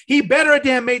come on. He better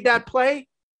damn made that play.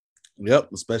 Yep,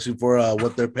 especially for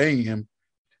what they're paying him.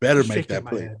 Better make that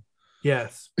play. Head.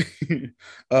 Yes.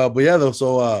 But yeah, though,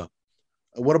 so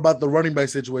what about the running back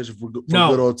situation for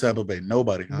good old Tampa Bay?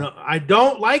 Nobody, huh? No, I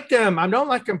don't like them.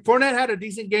 Fournette had a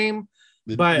decent game.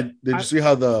 Did you see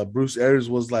how the Bruce Arians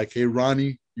was like, "Hey,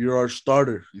 Ronnie, you're our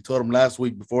starter." He told him last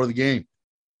week before the game,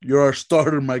 "You're our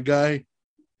starter, my guy."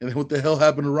 And then what the hell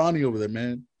happened to Ronnie over there,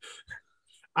 man?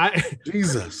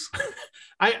 Jesus.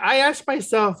 I ask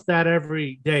myself that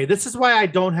every day. This is why I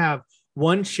don't have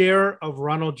one share of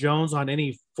Ronald Jones on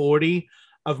any 40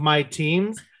 of my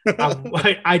teams.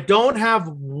 I don't have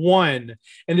one,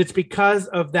 and it's because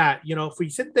of that. If we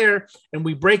sit there and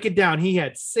we break it down, he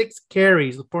had 6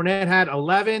 carries. Fournette had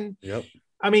 11. Yep.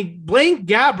 I mean, Blaine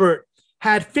Gabbert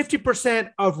had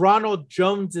 50% of Ronald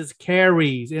Jones's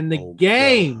carries in the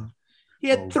game. God. He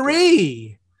had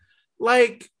 3.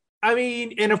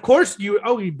 And of course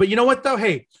but you know what though?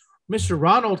 Hey, Mr.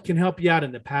 Ronald can help you out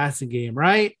in the passing game,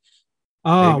 right?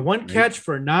 Oh, maybe. Catch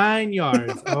for 9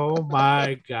 yards. Oh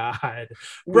my God,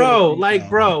 bro!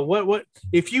 What?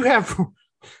 If you have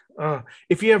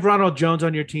Ronald Jones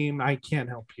on your team, I can't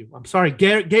help you. I'm sorry,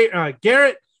 Garrett.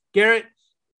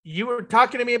 You were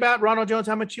talking to me about Ronald Jones,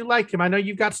 how much you like him. I know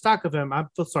you've got stock of him. I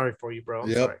feel sorry for you, bro.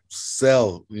 Yep.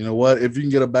 Sell. You know what? If you can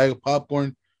get a bag of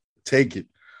popcorn, take it.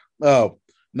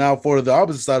 Now for the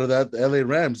opposite side of that, the LA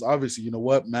Rams, obviously, you know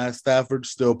what? Matt Stafford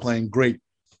still playing great.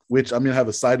 Which I'm going to have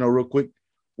a side note real quick.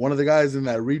 One of the guys in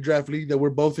that redraft league that we're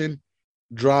both in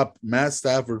dropped Matt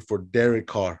Stafford for Derek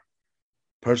Carr.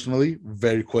 Personally,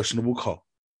 very questionable call.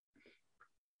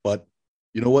 But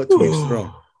you know what? To each his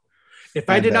own. If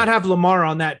I did not have Lamar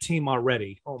on that team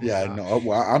already. Oh yeah, I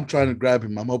know. I'm trying to grab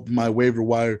him. I'm hoping my waiver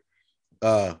wire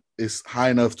is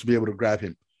high enough to be able to grab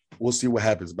him. We'll see what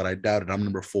happens, but I doubt it. I'm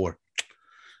number 4.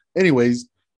 Anyways,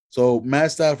 so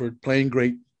Matt Stafford playing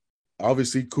great.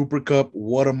 Obviously, Cooper Kupp,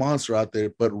 what a monster out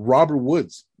there. But Robert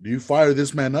Woods, do you fire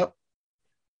this man up?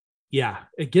 Yeah,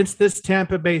 against this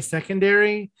Tampa Bay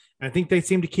secondary, I think they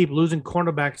seem to keep losing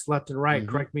cornerbacks left and right.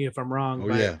 Mm-hmm. Correct me if I'm wrong.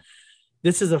 Oh, yeah.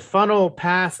 This is a funnel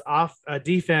pass off a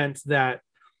defense that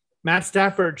Matt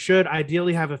Stafford should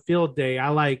ideally have a field day. I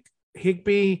like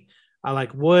Higbee. I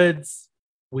like Woods.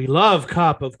 We love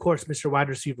Cup, of course, Mr. Wide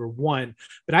Receiver 1.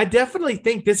 But I definitely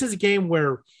think this is a game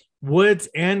where Woods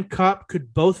and Cup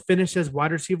could both finish as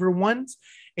wide receiver 1s,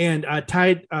 and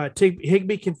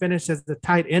Higbee can finish as the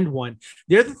tight end 1.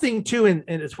 The other thing, too, and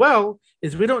as well,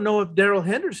 is we don't know if Darrell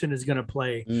Henderson is going to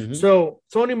play. Mm-hmm. So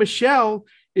Sony Michel,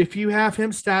 if you have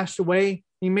him stashed away,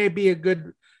 he may be a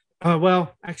good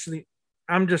actually,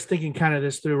 I'm just thinking kind of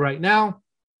this through right now.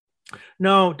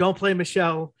 No, don't play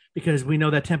Michel because we know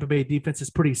that Tampa Bay defense is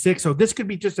pretty sick. So this could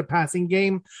be just a passing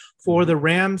game for the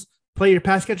Rams. Play your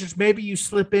pass catchers. Maybe you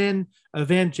slip in a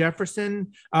Van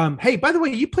Jefferson. Hey, by the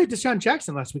way, you played Deshaun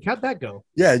Jackson last week. How'd that go?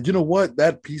 Yeah, you know what?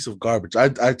 That piece of garbage.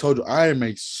 I told you, I am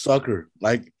a sucker.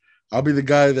 Like, I'll be the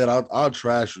guy that I'll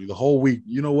trash you the whole week.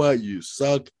 You know what? You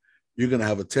suck. You're going to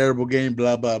have a terrible game,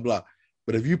 blah, blah, blah.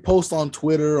 But if you post on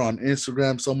Twitter, on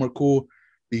Instagram, somewhere cool,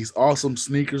 these awesome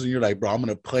sneakers, and you're like, bro, I'm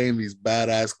going to play in these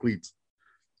badass cleats.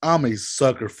 I'm a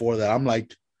sucker for that. I'm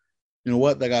like, you know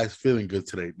what? That guy's feeling good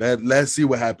today. Let's see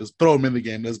what happens. Throw him in the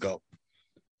game. Let's go.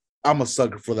 I'm a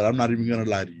sucker for that. I'm not even going to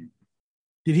lie to you.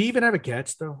 Did he even have a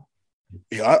catch, though?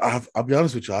 Yeah, I'll be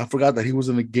honest with you. I forgot that he was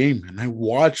in the game, and I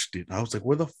watched it. I was like,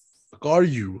 where the fuck are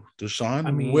you, Deshaun?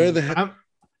 I mean, where the heck?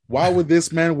 Why would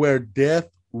this man wear death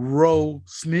row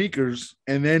sneakers,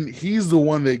 and then he's the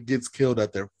one that gets killed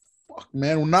out there? Fuck,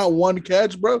 man. Not one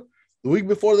catch, bro. The week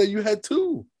before that, you had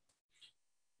 2.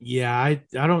 Yeah, I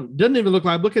don't. Doesn't even look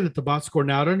like. I'm looking at the box score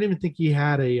now. I don't even think he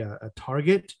had a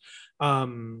target.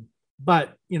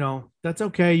 But you know that's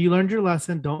okay. You learned your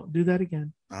lesson. Don't do that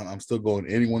again. I'm still going.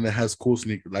 Anyone that has cool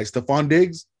sneakers, like Stephon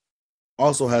Diggs,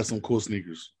 also has some cool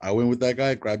sneakers. I went with that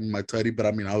guy, grabbing my tutty, but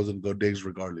I mean, I was gonna go Diggs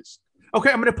regardless.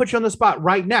 Okay, I'm gonna put you on the spot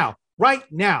right now. Right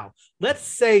now, let's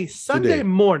say Sunday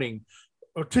morning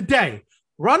or today,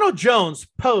 Ronald Jones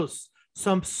posts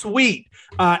some sweet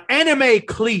anime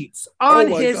cleats on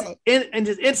his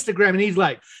Instagram, and he's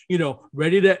like,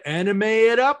 ready to anime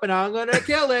it up, and I'm gonna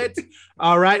kill it.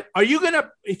 All right, are you gonna,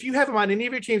 if you have him on any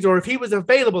of your teams, or if he was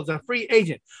available as a free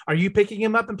agent, are you picking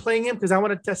him up and playing him? Because I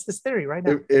want to test this theory right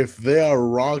now. If they are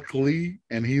Rock Lee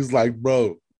and he's like,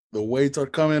 bro, the weights are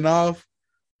coming off,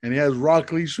 and he has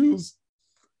Rock Lee shoes,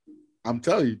 I'm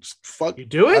telling you, just fuck. You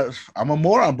do it? I'm a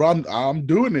moron, bro. I'm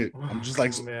doing it. I'm just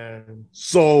like, man.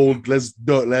 So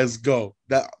let's go.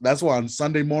 That's why on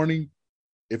Sunday morning,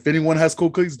 if anyone has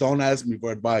cool cleats, don't ask me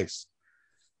for advice,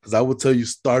 because I will tell you,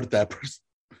 start that person.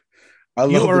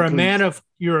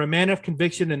 You're a man of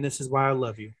conviction, and this is why I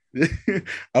love you.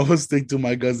 I will stick to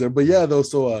my guns there, but yeah, though.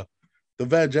 So the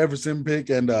Van Jefferson pick,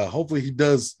 and hopefully he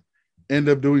does end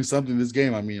up doing something this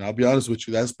game. I mean, I'll be honest with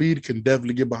you, that speed can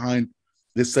definitely get behind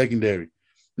this secondary.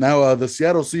 Now, the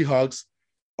Seattle Seahawks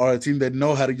are a team that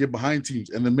know how to get behind teams,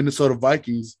 and the Minnesota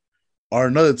Vikings are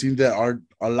another team that are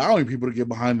allowing people to get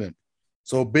behind them.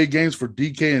 So big games for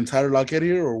DK and Tyler Lockett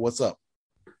here, or what's up?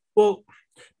 Well,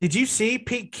 did you see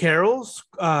Pete Carroll's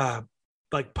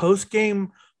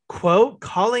post-game quote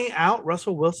calling out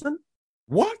Russell Wilson?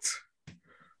 What?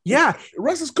 Yeah.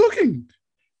 Russ is cooking.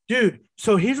 Dude,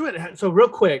 so here's so real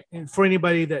quick, and for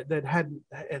anybody that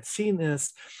had seen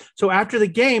this, so after the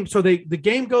game, so the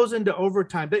game goes into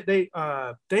overtime. They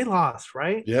lost,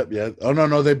 right? Yep, yeah. Oh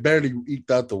no, they barely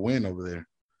eked out the win over there.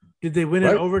 Did they win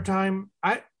in overtime?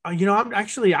 It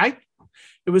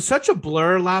was such a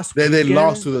blur last week. They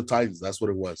lost to the Titans. That's what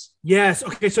it was. Yes.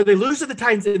 Okay, so they lose to the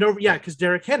Titans because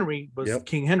Derrick Henry was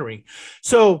King Henry.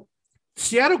 So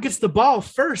Seattle gets the ball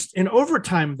first in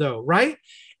overtime, though, right?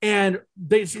 And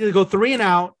they go 3 and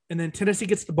out, and then Tennessee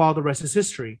gets the ball. The rest is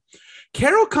history.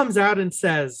 Carroll comes out and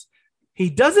says,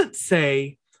 he doesn't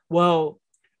say, well,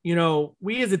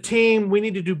 we as a team, we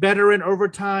need to do better in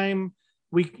overtime.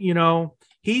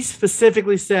 He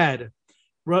specifically said,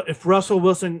 if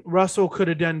Russell could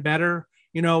have done better,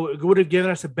 it would have given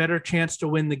us a better chance to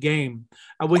win the game.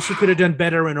 I wish he could have done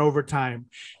better in overtime.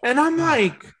 And I'm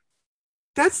like,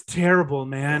 that's terrible,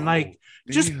 man.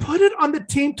 Just put it on the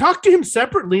team. Talk to him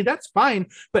separately. That's fine.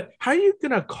 But how are you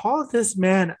going to call this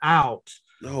man out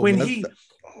when he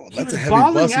was a heavy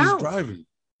balling bus out? He's driving.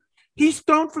 He's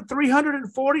thrown for 3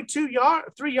 yards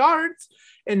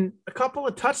and a couple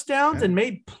of touchdowns and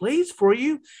made plays for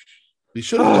you. He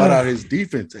should have got out his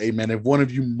defense. Hey, man, if one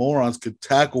of you morons could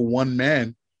tackle one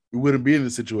man, we wouldn't be in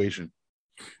this situation.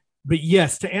 But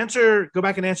yes, go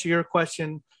back and answer your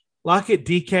question. Lockett,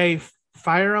 DK,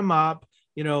 fire him up.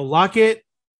 Lockett,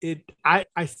 I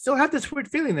still have this weird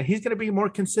feeling that he's going to be more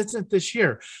consistent this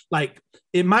year.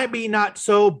 It might be not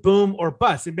so boom or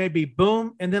bust. It may be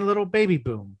boom and then a little baby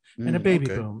boom and a baby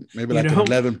boom. Maybe an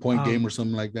 11-point game or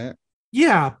something like that.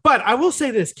 Yeah, but I will say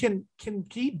this: can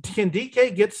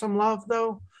DK get some love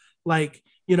though? 6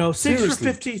 for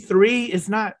 53 is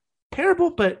not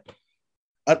terrible, but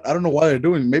I don't know why they're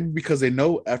doing it. Maybe because they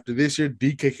know after this year,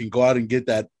 DK can go out and get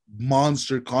that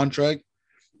monster contract.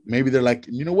 Maybe they're like,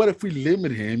 you know what? If we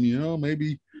limit him,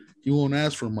 maybe he won't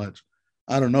ask for much.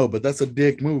 I don't know, but that's a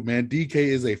dick move, man. DK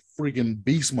is a freaking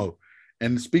beast mode.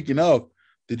 And speaking of,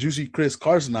 did you see Chris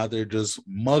Carson out there just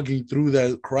mugging through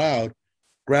that crowd,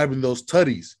 grabbing those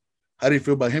tutties? How do you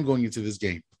feel about him going into this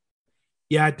game?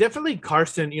 yeah, definitely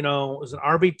Carson, was an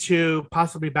RB2,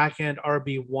 possibly back end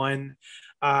RB1.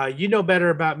 You know better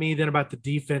about me than about the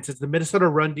defense. It's the Minnesota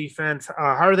run defense.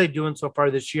 How are they doing so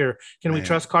far this year? Can we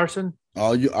trust Carson? I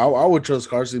would trust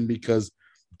Carson because,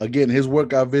 again, his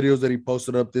workout videos that he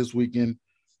posted up this weekend,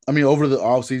 over the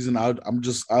offseason,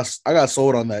 I got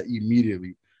sold on that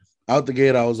immediately. Out the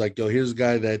gate, I was like, yo, here's a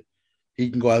guy that he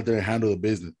can go out there and handle the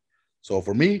business. So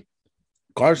for me,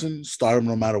 Carson, start him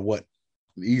no matter what,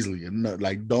 easily. And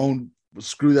don't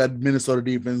screw that Minnesota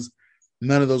defense.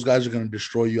 None of those guys are going to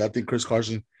destroy you. I think Chris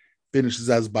Carson finishes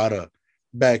as about a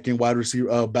back end wide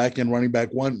receiver, back end running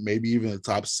back one, maybe even the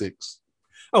top 6.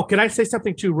 Oh, can I say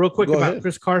something too, real quick, about ahead.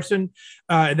 Chris Carson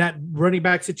and that running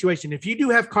back situation? If you do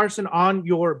have Carson on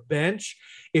your bench,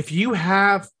 if you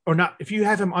have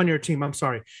him on your team,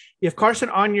 if Carson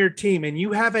on your team and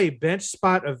you have a bench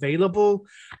spot available,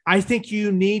 I think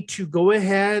you need to go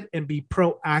ahead and be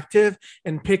proactive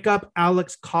and pick up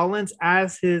Alex Collins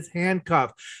as his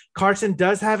handcuff. Carson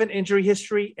does have an injury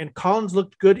history, and Collins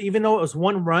looked good, even though it was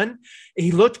one run.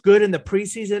 He looked good in the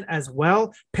preseason as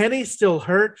well. Penny's still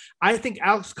hurt. I think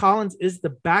Alex Collins is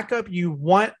the backup you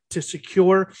want to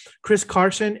secure Chris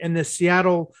Carson in the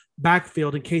Seattle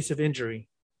backfield in case of injury.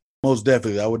 Most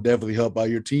definitely. That would definitely help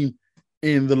out your team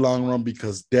in the long run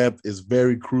because depth is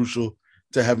very crucial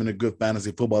to having a good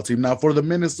fantasy football team. Now, for the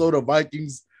Minnesota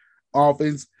Vikings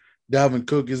offense, Dalvin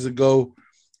Cook is a go.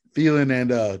 Thielen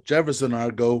and Jefferson are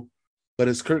a go. But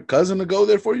is Kirk Cousins a go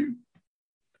there for you?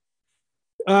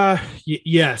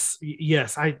 Yes.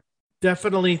 I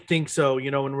definitely think so.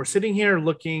 When we're sitting here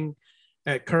looking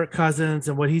at Kirk Cousins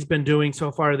and what he's been doing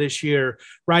so far this year,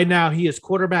 right now he is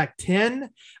quarterback 10.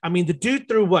 The dude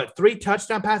threw 3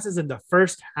 touchdown passes in the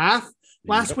first half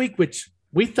last week, which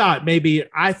I thought maybe it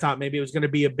was going to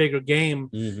be a bigger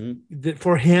game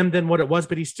for him than what it was,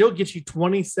 but he still gets you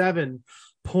 27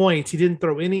 points. He didn't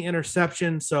throw any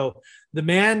interceptions. So the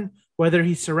man, whether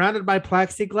he's surrounded by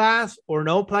plexiglass or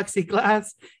no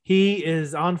plexiglass, he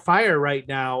is on fire right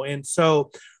now. And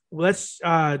so let's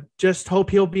just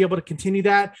hope he'll be able to continue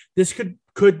that. This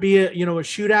could be a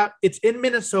shootout. It's in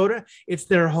Minnesota. It's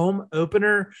their home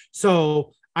opener.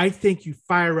 So I think you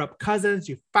fire up Cousins,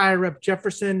 you fire up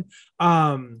Jefferson.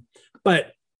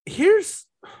 But here's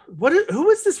who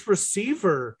is this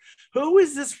receiver? Who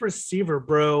is this receiver,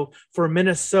 bro, for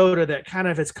Minnesota that kind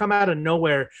of has come out of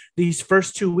nowhere these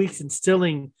first 2 weeks,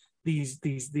 instilling these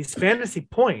fantasy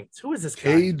points? Who is this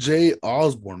guy? KJ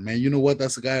Osborne, man. You know what?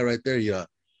 That's the guy right there. Yeah.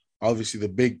 Obviously, the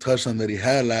big touchdown that he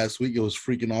had last week, it was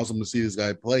freaking awesome to see this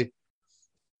guy play.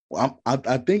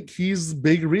 I think he's the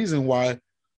big reason why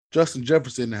Justin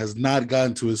Jefferson has not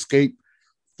gotten to escape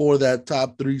for that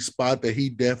top 3 spot that he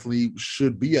definitely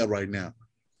should be at right now.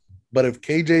 But if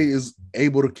KJ is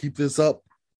able to keep this up,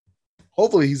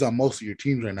 hopefully he's on most of your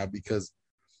teams right now because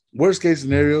worst case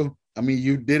scenario,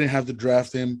 you didn't have to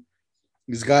draft him.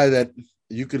 He's a guy that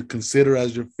you could consider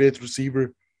as your 5th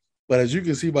receiver. But as you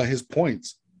can see by his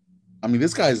points,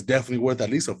 this guy is definitely worth at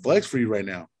least a flex for you right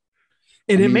now.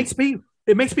 And it makes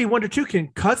me wonder too, can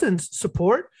Cousins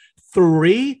support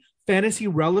 3 fantasy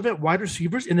relevant wide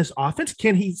receivers in this offense?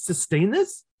 Can he sustain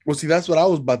this? Well, see, that's what I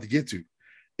was about to get to.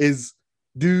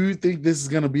 Do you think this is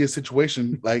going to be a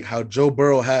situation like how Joe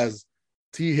Burrow has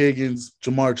T. Higgins,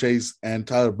 Jamar Chase, and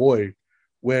Tyler Boyd,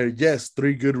 where, yes,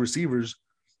 3 good receivers,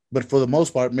 but for the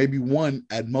most part, maybe 1,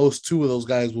 at most 2 of those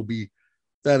guys will be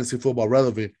fantasy football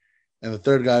relevant, and the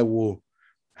third guy will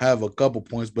have a couple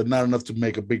points, but not enough to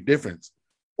make a big difference?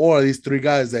 Or are these 3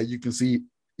 guys that you can see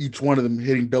each one of them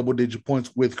hitting double-digit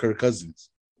points with Kirk Cousins?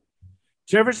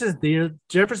 Jefferson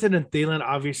and Thielen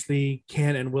obviously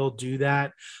can and will do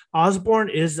that. Osborne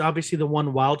is obviously the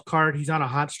one wild card. He's on a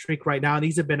hot streak right now, and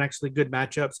these have been actually good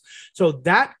matchups. So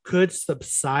that could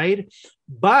subside.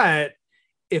 But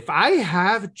if I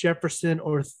have Jefferson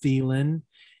or Thielen,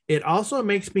 it also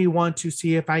makes me want to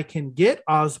see if I can get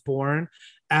Osborne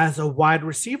as a wide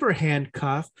receiver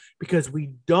handcuff, because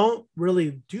we don't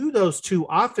really do those too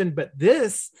often. But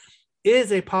this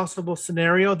is a possible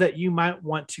scenario that you might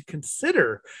want to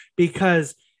consider,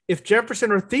 because if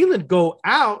Jefferson or Thielen go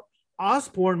out,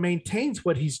 Osborne maintains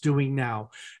what he's doing now.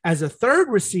 As a third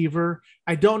receiver,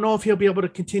 I don't know if he'll be able to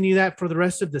continue that for the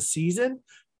rest of the season,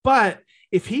 but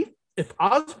if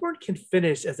Osborne can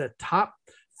finish as a top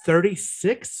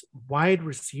 36 wide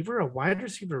receiver, a wide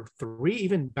receiver 3,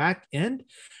 even back end.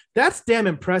 That's damn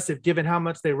impressive given how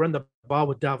much they run the ball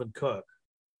with Dalvin Cook.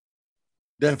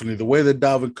 Definitely. The way that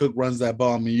Dalvin Cook runs that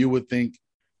ball, I mean, you would think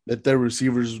that their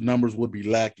receivers' numbers would be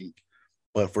lacking.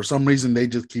 But for some reason, they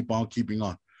just keep on keeping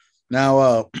on.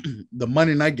 Now, the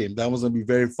Monday night game, that was going to be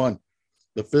very fun.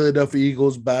 The Philadelphia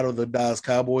Eagles battle the Dallas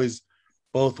Cowboys,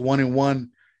 both 1-1,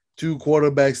 two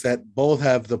quarterbacks that both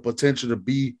have the potential to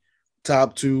be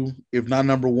top 2, if not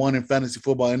number 1 in fantasy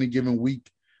football any given week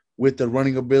with their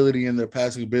running ability and their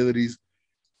passing abilities.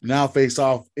 Now face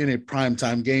off in a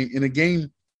primetime game, in a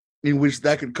game in which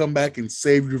that could come back and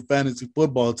save your fantasy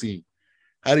football team.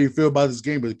 How do you feel about this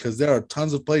game? Because there are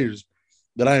tons of players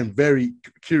that I am very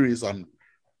curious on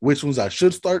which ones I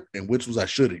should start and which ones I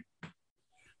shouldn't.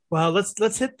 Well,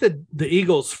 let's hit the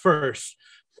Eagles first.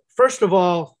 First of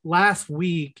all, last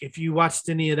week, if you watched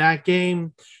any of that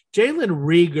game, Jalen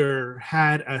Reagor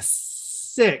had a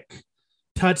sick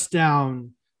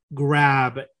touchdown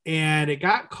grab, and it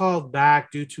got called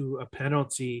back due to a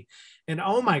penalty. And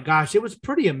oh my gosh, it was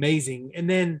pretty amazing. And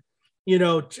then,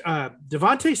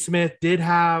 Devontae Smith did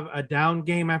have a down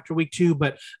game after week 2,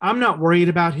 but I'm not worried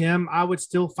about him. I would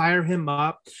still fire him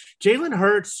up. Jalen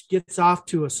Hurts gets off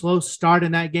to a slow start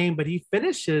in that game, but he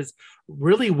finishes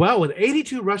really well with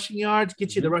 82 rushing yards,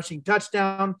 gets you the rushing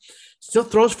touchdown, still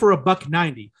throws for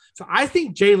 $190. So I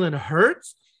think Jalen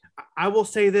Hurts, I will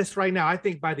say this right now, I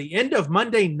think by the end of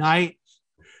Monday night,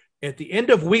 at the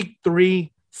end of week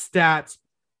 3 stats,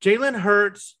 Jalen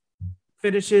Hurts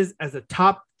finishes as a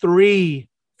top 3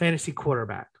 fantasy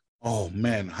quarterback. Oh,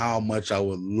 man, how much I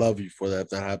would love you for that if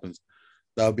that happens.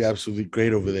 That would be absolutely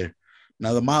great over there.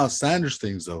 Now, the Miles Sanders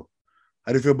things, though.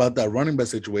 How do you feel about that running back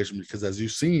situation? Because as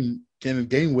you've seen, Kenneth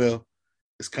Gainwell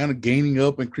is kind of gaining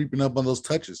up and creeping up on those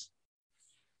touches.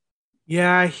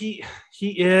 Yeah, he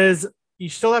is. You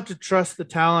still have to trust the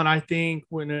talent, I think,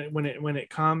 when it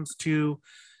comes to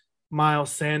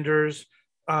Miles Sanders.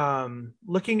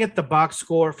 Looking at the box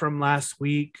score from last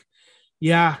week,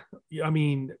 yeah, I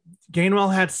mean,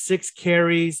 Gainwell had 6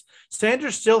 carries.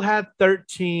 Sanders still had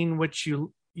 13, which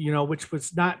which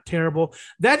was not terrible.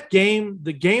 That game,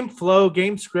 the game flow,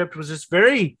 game script was just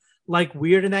very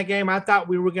weird in that game. I thought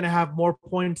we were going to have more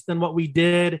points than what we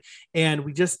did, and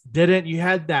we just didn't. You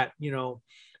had that,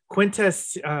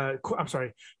 Quez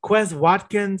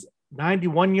Watkins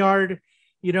 91-yard,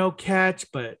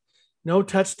 catch, but no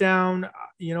touchdown,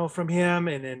 from him.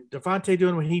 And then Devontae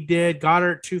doing what he did.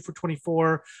 Goddard 2 for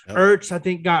 24. Yep. Ertz, I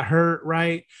think, got hurt,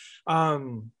 right?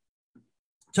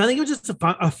 So I think it was just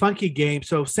a funky game.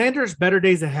 So Sanders, better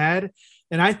days ahead.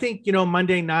 And I think,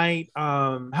 Monday night,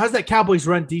 how's that Cowboys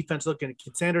run defense looking?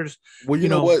 Can Sanders, well, you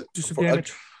know what? Do some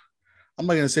damage? I'm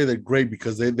not going to say they're great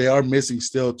because they are missing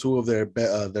still 2 of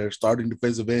their starting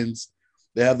defensive ends.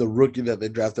 They have the rookie that they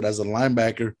drafted as a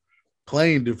linebacker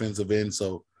playing defensive end.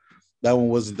 So that one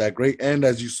wasn't that great. And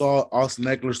as you saw, Austin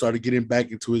Eckler started getting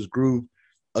back into his groove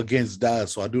against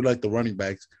Dallas. So I do like the running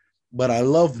backs. But I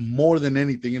love more than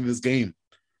anything in this game,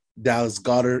 Dallas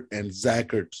Goedert and Zach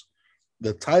Ertz.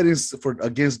 The tight ends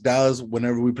against Dallas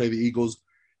whenever we play the Eagles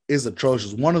is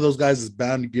atrocious. One of those guys is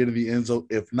bound to get in the end zone,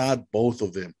 if not both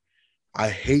of them. I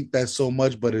hate that so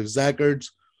much, but if Zach Ertz,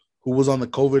 who was on the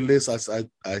COVID list,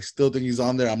 I still think he's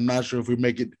on there. I'm not sure if we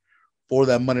make it for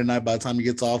that Monday night by the time he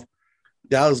gets off.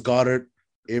 Dallas Goedert,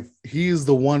 if he's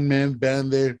the one-man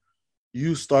band there,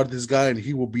 you start this guy and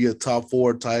he will be a top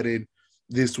 4 tight end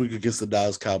this week against the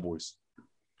Dallas Cowboys.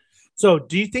 So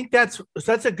do you think that's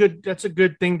a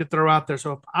good thing to throw out there?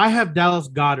 So if I have Dallas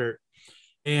Goedert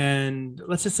and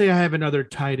let's just say I have another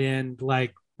tight end,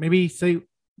 like maybe say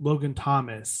Logan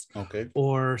Thomas, okay,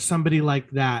 or somebody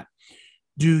like that,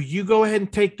 do you go ahead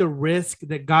and take the risk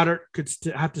that Goddard could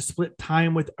have to split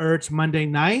time with Ertz Monday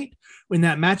night in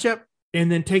that matchup, and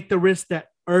then take the risk that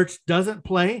Ertz doesn't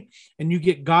play and you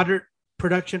get Goddard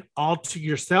production all to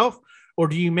yourself? Or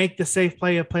do you make the safe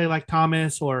play, a play like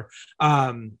Thomas, or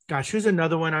who's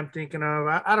another one I'm thinking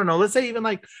of? I don't know. Let's say even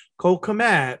like Cole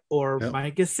Kmet or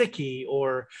Mike Gesicki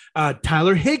or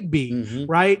Tyler Higbee,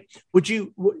 right?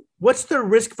 What's the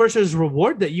risk versus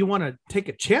reward that you want to take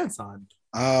a chance on?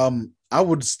 I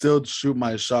would still shoot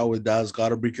my shot with Dallas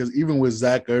Goedert because even with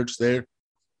Zach Ertz there,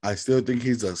 I still think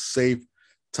he's a safe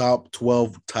top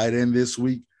 12 tight end this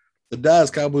week. The Dallas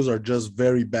Cowboys are just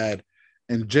very bad.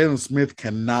 And Jalen Smith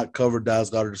cannot cover Dallas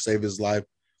Goedert to save his life.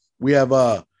 We have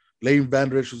Leighton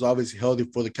Vander Esch, who's obviously healthy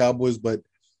for the Cowboys, but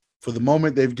for the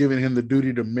moment, they've given him the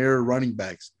duty to mirror running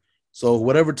backs. So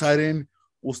whatever tight end,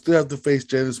 we'll still have to face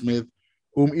Jalen Smith,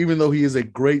 whom, even though he is a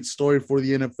great story for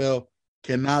the NFL,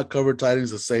 cannot cover tight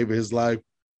ends to save his life.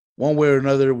 One way or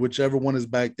another, whichever one is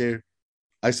back there,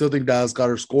 I still think Dallas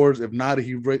Goedert scores. If not,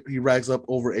 he racks up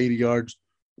over 80 yards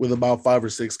with about 5 or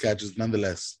 6 catches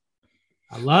nonetheless.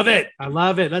 I love it. I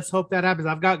love it. Let's hope that happens.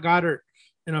 I've got Goddard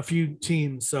in a few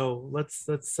teams, so let's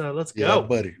go. Yeah,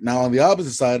 buddy. Now on the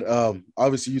opposite side,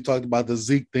 obviously you talked about the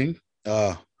Zeke thing.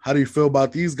 How do you feel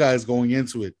about these guys going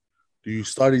into it? Do you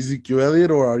start Ezekiel Elliott,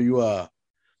 or are you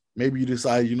maybe you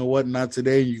decide, you know what, not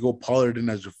today, you go Pollard in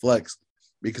as your flex?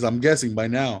 Because I'm guessing by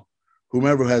now,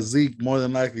 whomever has Zeke more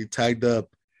than likely tagged up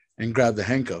and grabbed the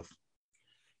handcuff.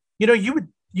 You know,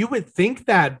 you would think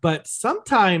that, but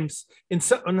sometimes in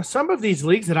some of these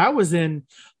leagues that I was in,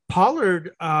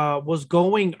 Pollard was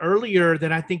going earlier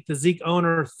than I think the Zeke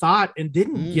owner thought and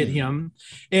didn't get him.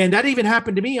 And that even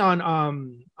happened to me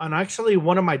on actually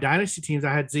one of my dynasty teams.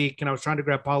 I had Zeke and I was trying to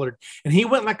grab Pollard, and he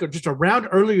went like just a round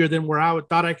earlier than where I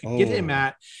thought I could get him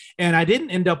at. And I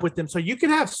didn't end up with him. So you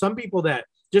can have some people that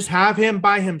just have him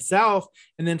by himself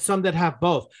and then some that have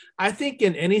both. I think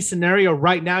in any scenario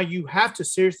right now, you have to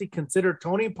seriously consider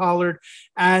Tony Pollard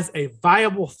as a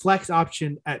viable flex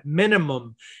option at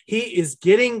minimum. He is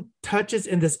getting touches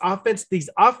in this offense. These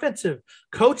offensive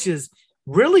coaches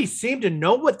really seem to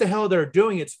know what the hell they're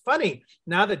doing. It's funny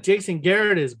now that Jason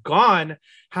Garrett is gone,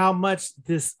 how much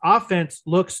this offense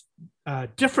looks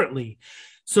differently.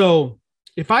 So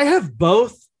if I have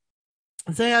both,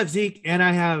 let's say I have Zeke and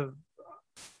I have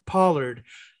Pollard,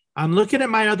 I'm looking at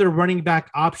my other running back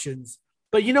options.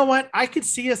 But you know what? I could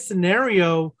see a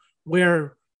scenario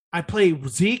where I play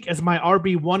Zeke as my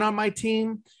RB1 on my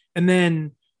team, and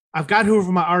then I've got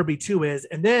whoever my RB2 is,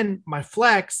 and then my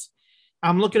flex,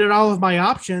 I'm looking at all of my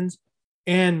options,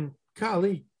 and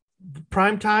golly,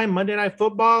 primetime Monday Night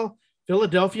Football,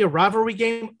 Philadelphia rivalry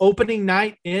game, opening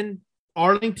night in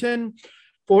Arlington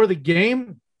for the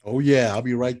game. Oh, yeah, I'll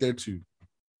be right there too.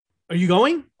 Are you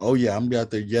going? Oh, yeah, I'm going to be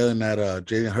out there yelling at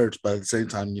Jalen Hurts, but at the same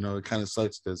time, you know, it kind of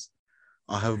sucks because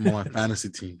I'll have him on my fantasy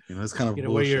team. You know, it's kind of bullshit.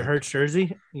 Wear your Hurts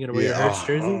jersey? You going to wear your Hurts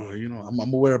jersey? You know,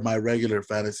 I'm aware of my regular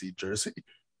fantasy jersey.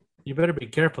 You better be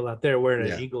careful out there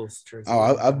wearing an Eagles jersey. Oh,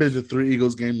 I've been to 3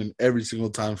 Eagles games, and every single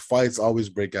time fights always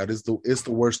break out. It's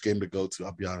the worst game to go to,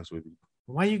 I'll be honest with you.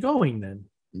 Why are you going then?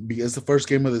 Because it's the first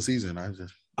game of the season. I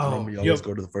normally always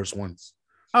go to the first ones.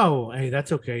 Oh, hey,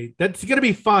 that's okay. That's going to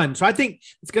be fun. So I think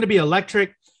it's going to be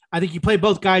electric. I think you play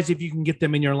both guys if you can get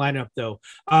them in your lineup, though.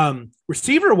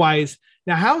 Receiver-wise,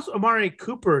 now how's Amari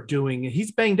Cooper doing?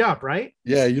 He's banged up, right?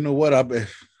 Yeah, you know what?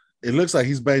 It looks like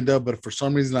he's banged up, but for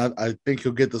some reason, I think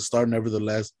he'll get the start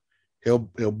nevertheless. He'll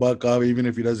buck up even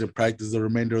if he doesn't practice the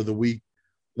remainder of the week.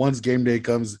 Once game day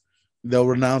comes,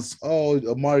 they'll announce,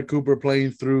 Amari Cooper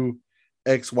playing through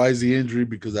XYZ injury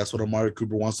because that's what Amari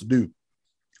Cooper wants to do,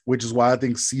 which is why I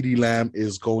think CeeDee Lamb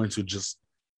is going to just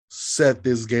set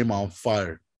this game on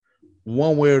fire.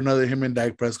 One way or another, him and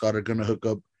Dak Prescott are going to hook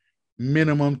up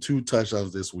minimum 2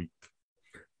 touchdowns this week.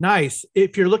 Nice.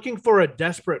 If you're looking for a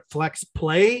desperate flex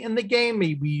play in the game,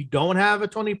 maybe you don't have a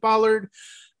Tony Pollard,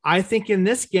 I think in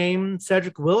this game,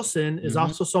 Cedric Wilson is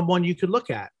also someone you could look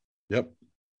at. Yep.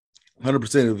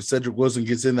 100%. If Cedric Wilson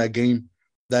gets in that game,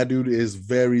 that dude is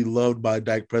very loved by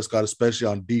Dak Prescott, especially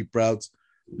on deep routes.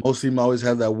 Most teams always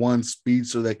have that one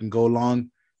speedster that can go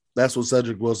long. That's what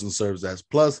Cedric Wilson serves as.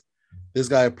 Plus, this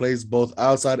guy plays both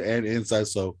outside and inside,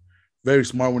 so very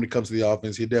smart when it comes to the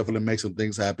offense. He definitely makes some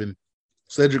things happen.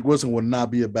 Cedric Wilson will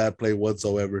not be a bad play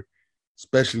whatsoever,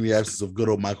 especially in the absence of good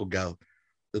old Michael Gallup.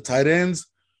 The tight ends,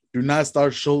 do not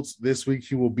start Schultz this week.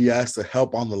 He will be asked to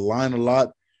help on the line a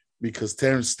lot because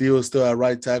Terrence Steele is still at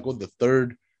right tackle, the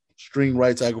 3rd string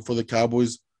right tackle for the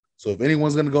Cowboys. So if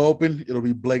anyone's going to go open, it'll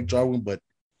be Blake Jarwin, but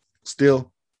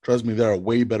still, trust me, there are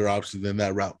way better options than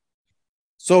that route.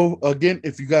 So, again,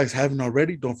 if you guys haven't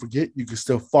already, don't forget, you can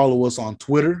still follow us on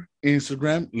Twitter,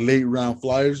 Instagram, Late Round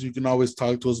Flyers. You can always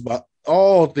talk to us about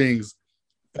all things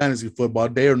fantasy football,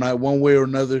 day or night, one way or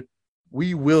another.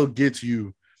 We will get to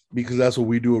you because that's what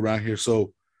we do around here.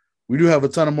 So, we do have a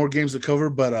ton of more games to cover,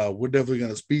 but we're definitely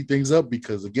going to speed things up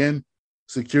because, again,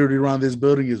 security around this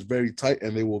building is very tight,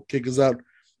 and they will kick us out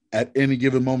at any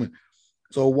given moment.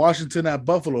 So, Washington at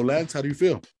Buffalo, Lance, how do you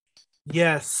feel?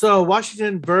 Yes. So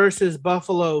Washington versus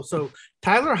Buffalo. So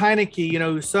Tyler Heinicke,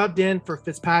 who subbed in for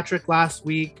Fitzpatrick last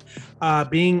week,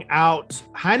 being out.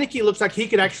 Heinicke looks like he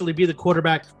could actually be the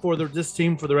quarterback for this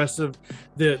team for the rest of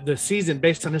the season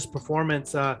based on his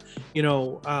performance.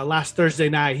 Last Thursday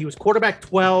night, he was quarterback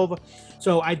 12.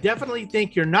 So I definitely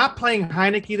think you're not playing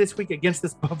Heinicke this week against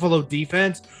this Buffalo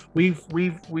defense. We've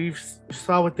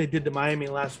saw what they did to Miami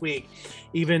last week,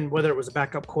 even whether it was a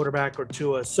backup quarterback or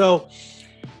Tua. So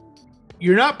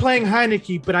you're not playing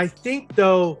Heinicke, but I think,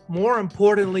 though, more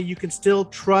importantly, you can still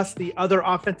trust the other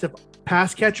offensive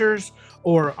pass catchers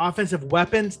or offensive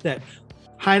weapons that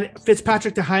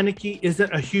Fitzpatrick to Heineke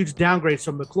isn't a huge downgrade.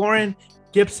 So McLaurin,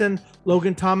 Gibson,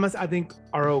 Logan Thomas, I think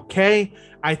are okay.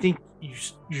 I think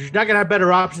you're not going to have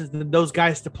better options than those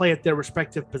guys to play at their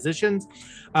respective positions.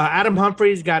 Adam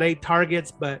Humphries got 8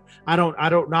 targets, but I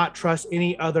don't not trust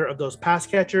any other of those pass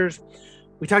catchers.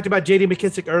 We talked about J.D.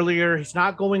 McKissic earlier. He's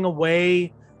not going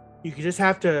away. You just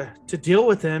have to deal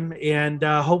with him and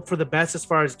hope for the best as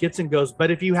far as Gibson goes.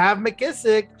 But if you have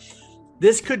McKissic,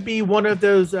 this could be one of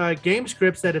those game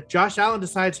scripts that if Josh Allen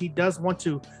decides he does want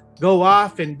to go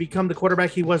off and become the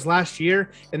quarterback he was last year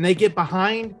and they get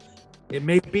behind, it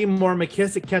may be more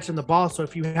McKissic catching the ball. So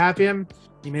if you have him,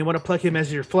 you may want to plug him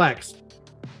as your flex.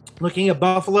 Looking at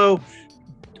Buffalo,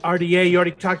 RDA, you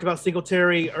already talked about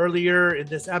Singletary earlier in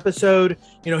this episode.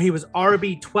 You know, he was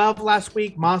RB12 last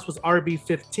week. Moss was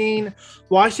RB15.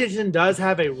 Washington does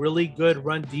have a really good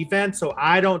run defense, so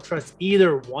I don't trust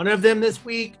either one of them this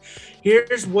week.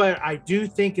 Here's what I do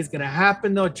think is going to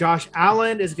happen, though. Josh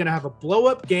Allen is going to have a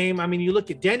blow-up game. I mean, you look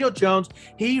at Daniel Jones.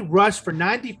 He rushed for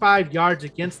 95 yards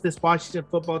against this Washington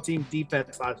football team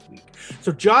defense last week.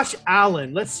 So Josh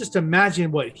Allen, let's just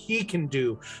imagine what he can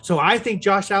do. So I think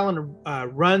Josh Allen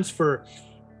runs for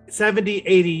 70,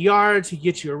 80 yards. He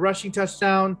gets you a rushing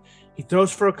touchdown. He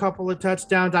throws for a couple of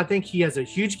touchdowns. I think he has a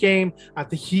huge game. I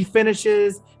think he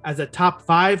finishes as a top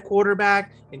 5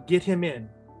 quarterback and get him in.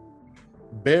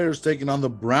 Bears taking on the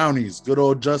Brownies. Good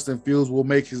old Justin Fields will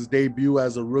make his debut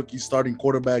as a rookie starting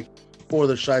quarterback for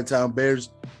the Chi-Town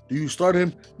Bears. Do you start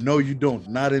him? No, you don't.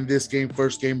 Not in this game,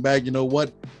 first game back. You know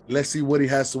what? Let's see what he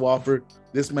has to offer.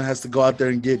 This man has to go out there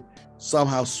and get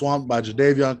somehow swamped by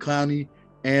Jadeveon Clowney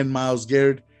and Myles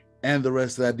Garrett and the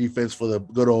rest of that defense for the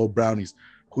good old Brownies.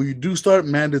 Who you do start?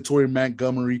 Mandatory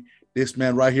Montgomery. This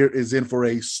man right here is in for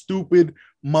a stupid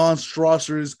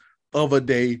monstrosities of a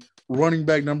day. Running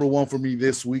back number 1 for me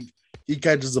this week. He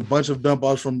catches a bunch of dump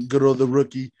offs from good old the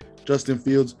rookie, Justin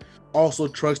Fields. Also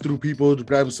trucks through people to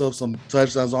grab himself some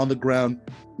touchdowns on the ground.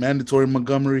 Mandatory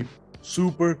Montgomery.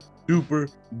 Super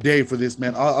duper day for this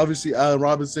man. Obviously, Allen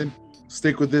Robinson,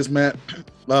 stick with this man.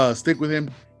 Stick with him.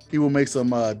 He will make some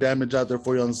damage out there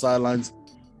for you on the sidelines.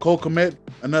 Cole Kmet,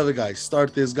 another guy.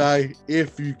 Start this guy.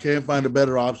 If you can't find a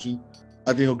better option,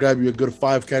 I think he'll grab you a good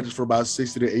 5 catches for about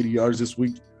 60 to 80 yards this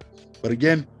week. But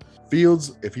again,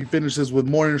 Fields, if he finishes with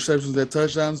more interceptions than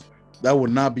touchdowns, that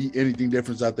would not be anything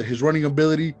different out there. His running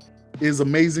ability is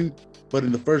amazing, but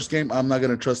in the first game, I'm not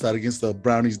going to trust that against the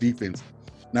Brownies defense.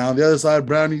 Now, on the other side,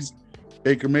 Brownies,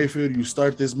 Baker Mayfield, you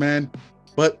start this man,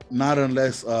 but not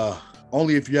unless,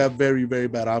 only if you have very, very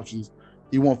bad options.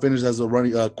 He won't finish as a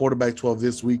running quarterback 12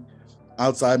 this week.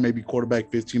 Outside, maybe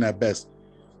quarterback 15 at best.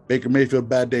 Baker Mayfield,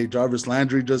 bad day. Jarvis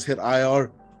Landry just hit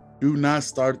IR. Do not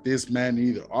start this man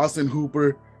either. Austin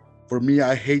Hooper, for me,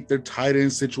 I hate their tight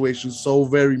end situation so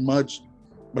very much,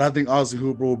 but I think Austin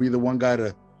Hooper will be the one guy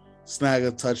to snag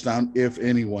a touchdown, if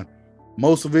anyone.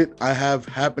 Most of it I have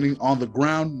happening on the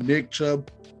ground. Nick Chubb,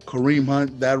 Kareem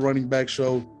Hunt, that running back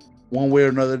show, one way or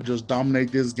another, just dominate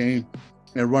this game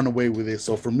and run away with it.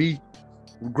 So for me,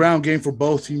 ground game for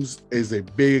both teams is a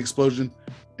big explosion,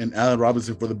 and Allen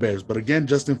Robinson for the Bears. But again,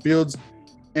 Justin Fields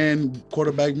and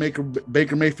quarterback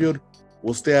Baker Mayfield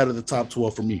will stay out of the top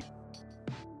 12 for me.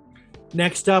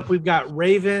 Next up, we've got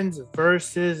Ravens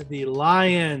versus the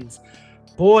Lions.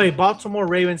 Boy, Baltimore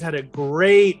Ravens had a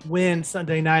great win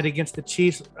Sunday night against the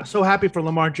Chiefs. So happy for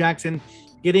Lamar Jackson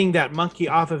getting that monkey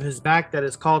off of his back that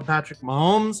is called Patrick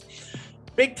Mahomes.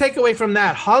 Big takeaway from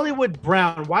that, Hollywood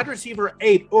Brown, wide receiver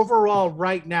 8 overall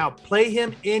right now. Play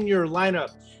him in your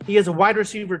lineup. He is a wide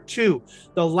receiver 2.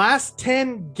 The last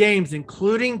 10 games,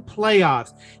 including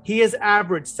playoffs, he has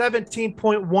averaged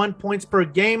 17.1 points per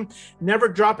game, never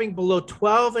dropping below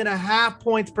 12.5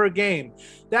 points per game.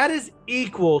 That is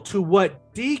equal to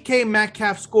what DK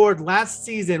Metcalf scored last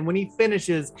season when he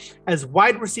finishes as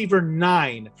wide receiver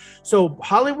 9. So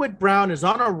Hollywood Brown is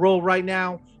on a roll right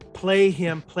now. Play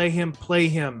him, play him, play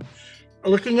him.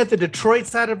 Looking at the Detroit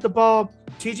side of the ball,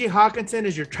 TJ Hawkinson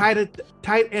is your tight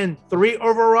end 3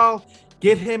 overall.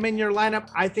 Get him in your lineup.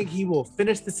 I think he will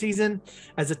finish the season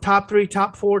as a top 3,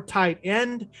 top 4 tight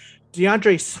end.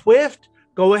 DeAndre Swift,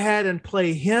 go ahead and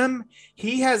play him.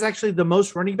 He has actually the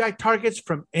most running back targets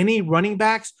from any running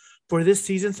backs for this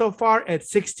season so far at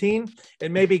 16.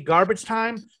 It may be garbage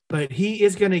time, but he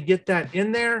is going to get that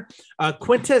in there.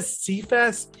 Quintez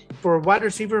Cephas for wide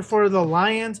receiver for the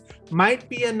Lions might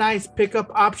be a nice pickup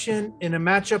option in a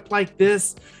matchup like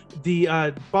this.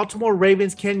 The Baltimore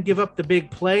Ravens can give up the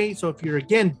big play. So if you're,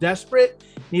 again, desperate,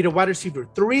 need a wide receiver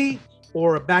 3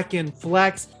 or a back-end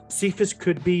flex, Cephas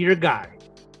could be your guy.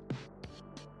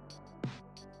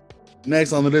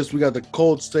 Next on the list, we got the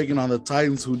Colts taking on the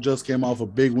Titans, who just came off a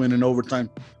big win in overtime.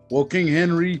 Well, King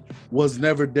Henry was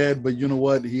never dead, but you know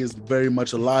what? He is very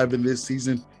much alive in this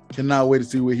season. Cannot wait to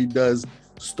see what he does.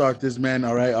 Start this man,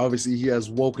 all right? Obviously, he has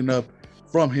woken up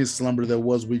from his slumber that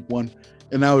was week 1,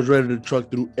 and now is ready to truck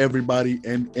through everybody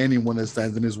and anyone that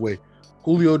stands in his way.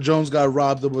 Julio Jones got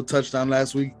robbed of a touchdown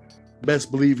last week. Best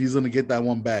believe he's going to get that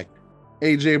one back.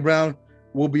 A.J. Brown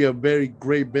will be a very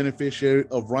great beneficiary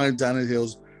of Ryan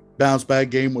Tannehill's bounce back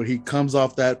game, where he comes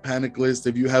off that panic list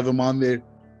if you have him on there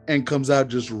and comes out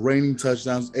just raining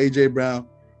touchdowns. AJ Brown,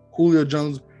 Julio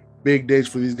Jones, big days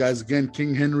for these guys. Again,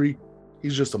 King Henry,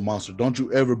 he's just a monster. Don't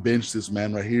you ever bench this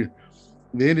man right here.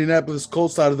 The Indianapolis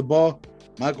Colts side of the ball,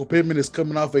 Michael Pittman is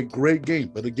coming off a great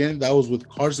game, but again, that was with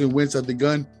Carson Wentz at the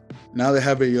gun. Now they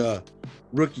have a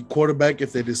rookie quarterback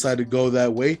if they decide to go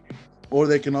that way, or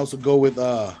they can also go with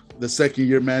the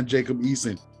second-year man, Jacob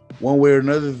Eason. One way or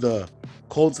another, the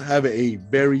Colts have a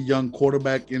very young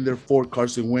quarterback in there for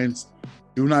Carson Wentz.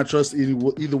 Do not trust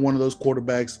either one of those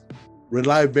quarterbacks.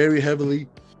 Rely very heavily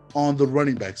on the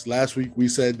running backs. Last week we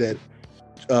said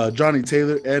that Johnny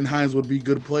Taylor and Hines would be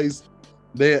good plays.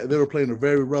 They were playing a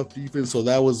very rough defense, so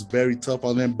that was very tough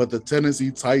on them. But the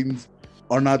Tennessee Titans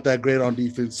are not that great on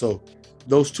defense, so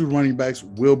those two running backs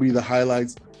will be the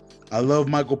highlights. I love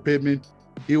Michael Pittman.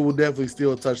 He will definitely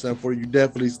steal a touchdown for you.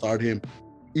 Definitely start him.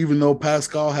 Even though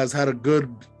Pascal has had a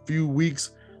good few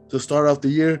weeks to start off the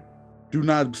year, do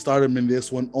not start him in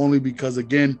this one, only because,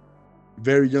 again,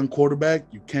 very young quarterback.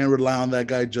 You can't rely on that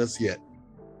guy just yet.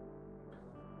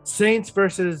 Saints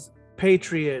versus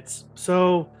Patriots.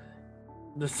 So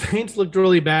the Saints looked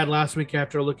really bad last week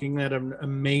after looking at an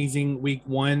amazing week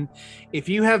 1. If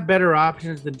you have better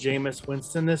options than Jameis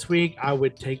Winston this week, I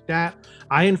would take that.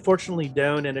 I unfortunately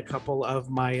don't in a couple of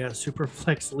my super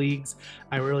flex leagues.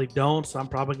 I really don't, so I'm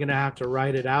probably going to have to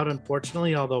ride it out,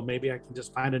 unfortunately, although maybe I can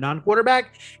just find a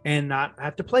non-quarterback and not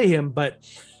have to play him. But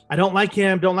I don't like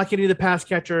him. Don't like any of the pass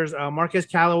catchers. Marquez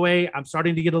Callaway, I'm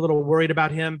starting to get a little worried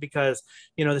about him because,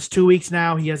 this 2 weeks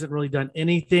now, he hasn't really done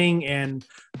anything. And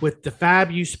with the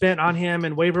fab you spent on him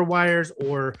and waiver wires,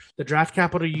 or the draft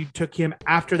capital you took him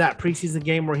after that preseason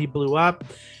game where he blew up,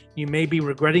 you may be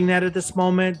regretting that at this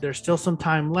moment. There's still some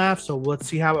time left, so let's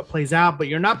see how it plays out. But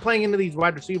you're not playing into these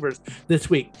wide receivers this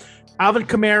week. Alvin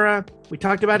Kamara, we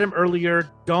talked about him earlier.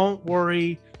 Don't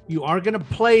worry. You are going to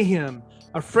play him.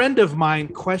 A friend of mine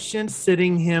questioned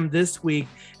sitting him this week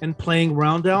and playing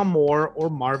Rondale Moore or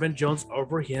Marvin Jones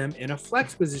over him in a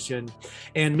flex position.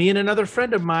 And me and another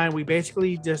friend of mine, we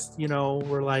basically just,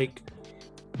 were like,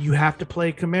 you have to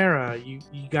play Kamara. You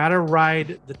got to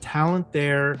ride the talent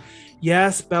there.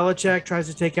 Yes, Belichick tries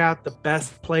to take out the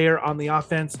best player on the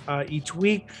offense each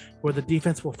week, where the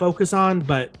defense will focus on.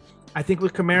 But I think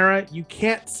with Kamara, you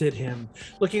can't sit him.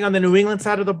 Looking on the New England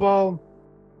side of the ball,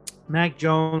 Mac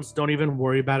Jones, don't even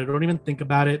worry about it. Don't even think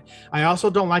about it. I also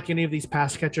don't like any of these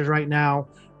pass catchers right now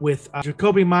with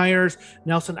Jacoby Myers,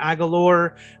 Nelson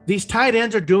Aguilar. These tight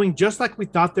ends are doing just like we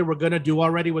thought they were going to do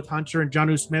already with Hunter and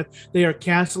Jonnu Smith. They are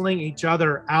canceling each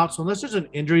other out. So unless there's an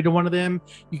injury to one of them,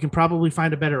 you can probably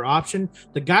find a better option.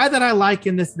 The guy that I like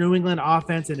in this New England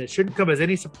offense, and it shouldn't come as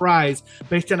any surprise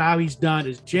based on how he's done,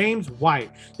 is James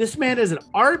White. This man is an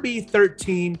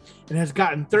RB13 and has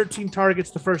gotten 13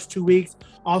 targets the first 2 weeks,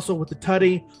 also with the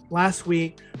tutty last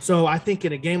week. So I think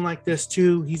in a game like this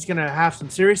too, he's going to have some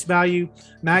serious value.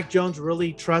 Mac Jones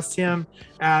really trusts him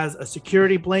as a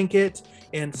security blanket.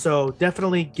 And so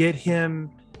definitely get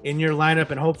him in your lineup,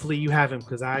 and hopefully you have him,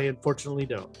 because I unfortunately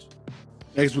don't.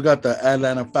 Next, we got the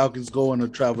Atlanta Falcons going to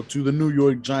travel to the New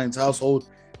York Giants household.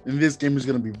 And this game is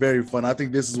going to be very fun. I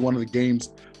think this is one of the games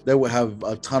that will have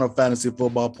a ton of fantasy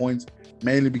football points,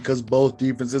 mainly because both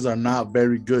defenses are not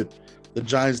very good. The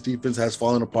Giants defense has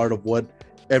fallen apart of what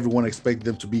everyone expected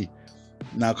them to be.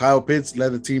 Now, Kyle Pitts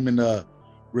led the team in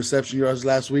reception yards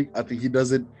last week. I think he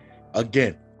does it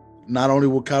again. Not only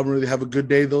will Calvin really have a good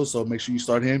day, though, so make sure you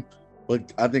start him,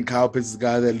 but I think Kyle Pitts is the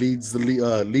guy that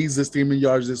leads this team in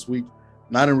yards this week,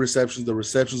 not in receptions. The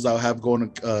receptions I'll have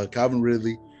going to Calvin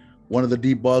Ridley. One of the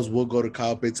deep balls will go to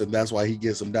Kyle Pitts, and that's why he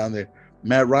gets them down there.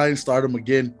 Matt Ryan, start him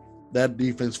again. That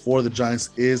defense for the Giants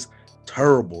is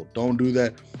terrible. Don't do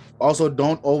that. Also,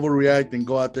 don't overreact and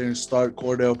go out there and start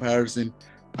Cordell Patterson.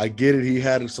 I get it. He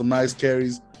had some nice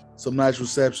carries, some nice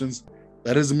receptions.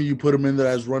 That doesn't mean you put him in there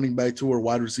as running back 2 or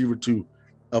wide receiver 2.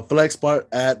 A flex spot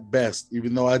at best.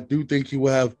 Even though I do think he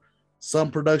will have some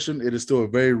production, it is still a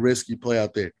very risky play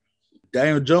out there.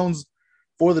 Daniel Jones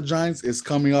for the Giants is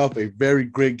coming off a very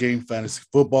great game fantasy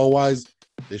football-wise.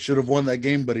 They should have won that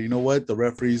game, but you know what? The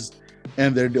referees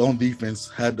and their own defense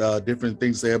had different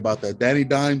things to say about that. Danny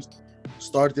Dimes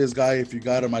Start this guy if you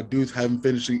got him. I do have him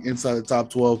finishing inside the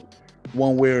top 12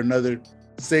 one way or another.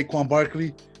 Saquon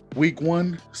Barkley, week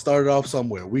 1, started off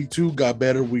somewhere. Week 2, got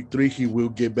better. Week 3, he will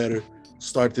get better.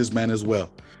 Start this man as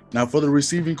well. Now, for the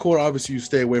receiving core, obviously, you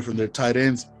stay away from their tight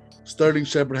ends. Sterling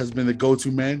Shepard has been the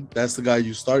go-to man. That's the guy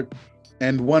you start.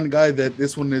 And one guy that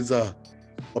this one is a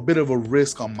bit of a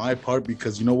risk on my part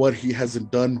because you know what? He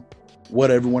hasn't done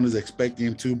what everyone is expecting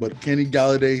him to. But Kenny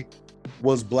Galladay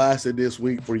was blasted this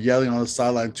week for yelling on the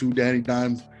sideline to Danny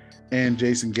Dimes and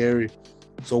Jason Gary.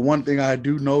 So one thing I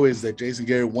do know is that Jason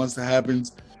Gary, once it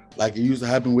happens, like it used to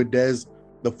happen with Dez,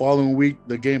 the following week,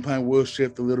 the game plan will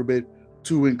shift a little bit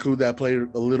to include that player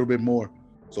a little bit more.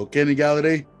 So Kenny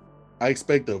Galladay, I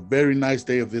expect a very nice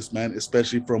day of this man,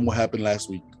 especially from what happened last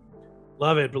week.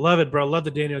 Love it, bro. Love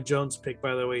the Daniel Jones pick,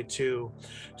 by the way, too.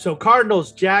 So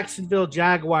Cardinals, Jacksonville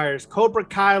Jaguars, Cobra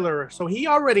Kyler. So he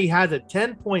already has a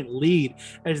 10-point lead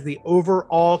as the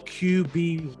overall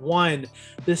QB1.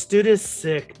 This dude is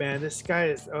sick, man. This guy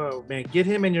is, oh, man, get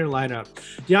him in your lineup.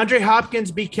 DeAndre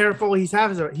Hopkins, be careful. He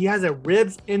has a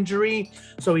ribs injury,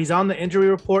 so he's on the injury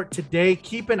report today.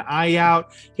 Keep an eye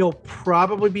out. He'll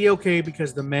probably be okay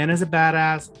because the man is a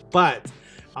badass, but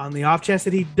on the off chance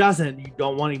that he doesn't, you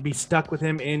don't want to be stuck with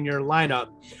him in your lineup.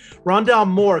 Rondale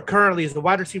Moore currently is the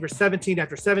wide receiver 17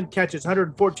 after 7 catches,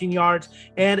 114 yards,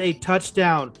 and a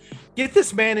touchdown. Get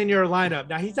this man in your lineup.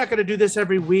 Now, he's not going to do this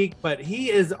every week, but he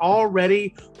is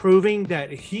already proving that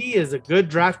he is a good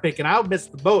draft pick, and I'll miss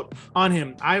the boat on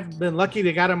him. I've been lucky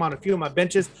to got him on a few of my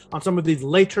benches on some of these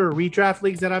later redraft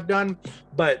leagues that I've done,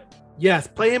 but yes,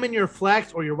 play him in your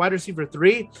flex or your wide receiver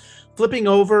 3. Flipping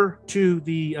over to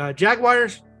the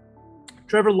Jaguars,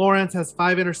 Trevor Lawrence has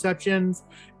 5 interceptions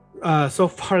so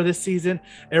far this season.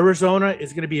 Arizona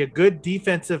is going to be a good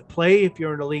defensive play if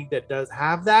you're in a league that does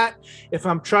have that. If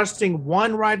I'm trusting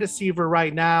one wide receiver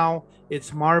right now,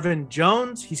 it's Marvin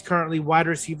Jones. He's currently wide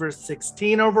receiver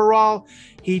 16 overall.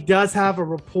 He does have a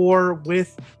rapport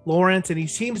with Lawrence, and he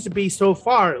seems to be, so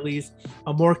far at least,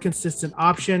 a more consistent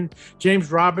option.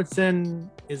 James Robinson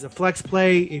is a flex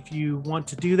play if you want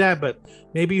to do that, but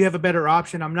maybe you have a better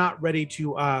option. I'm not ready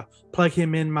to plug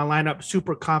him in my lineup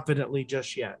super confidently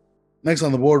just yet. Next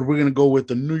on the board, we're going to go with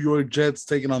the New York Jets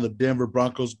taking on the Denver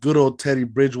Broncos. Good old Teddy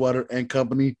Bridgewater and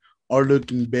company are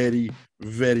looking very,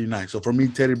 very nice. So for me,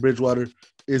 Teddy Bridgewater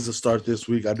is the start this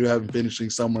week. I do have him finishing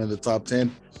somewhere in the top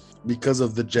 10 because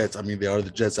of the Jets. I mean, they are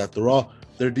the Jets after all.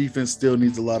 Their defense still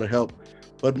needs a lot of help.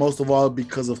 But most of all,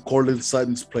 because of Courtland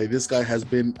Sutton's play. This guy has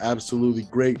been absolutely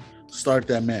great. Start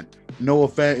that man. Noah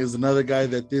Fant is another guy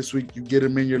that this week you get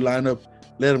him in your lineup.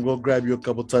 Let him go grab you a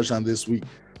couple touchdowns this week.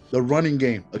 The running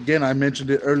game. Again, I mentioned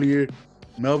it earlier.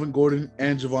 Melvin Gordon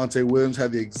and Javonte Williams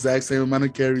had the exact same amount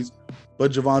of carries,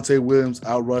 but Javonte Williams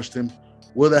outrushed him.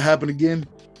 Will that happen again?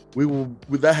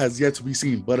 That has yet to be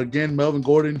seen. But again, Melvin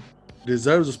Gordon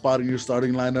deserves a spot in your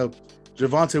starting lineup.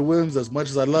 Javonte Williams, as much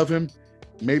as I love him,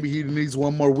 maybe he needs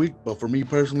one more week. But for me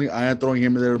personally, I am throwing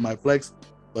him in there in my flex.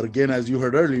 But again, as you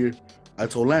heard earlier, I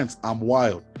told Lance, I'm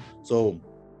wild. So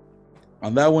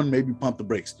on that one, maybe pump the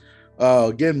brakes.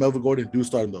 Again, Melvin Gordon, do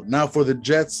start him though. Now for the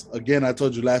Jets, again, I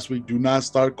told you last week, do not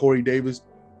start Corey Davis.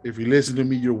 If you listen to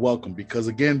me, you're welcome. Because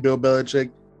again, Bill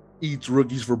Belichick eats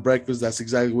rookies for breakfast. That's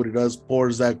exactly what he does.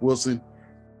 Poor Zach Wilson.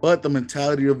 But the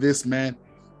mentality of this man,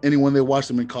 anyone that watched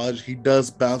him in college, he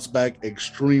does bounce back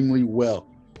extremely well.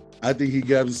 I think he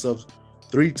gives himself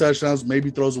 3 touchdowns, maybe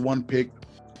throws 1 pick,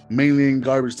 mainly in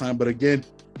garbage time. But again,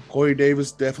 Corey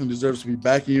Davis definitely deserves to be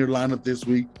back in your lineup this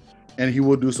week, and he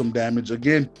will do some damage.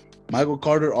 Again, Michael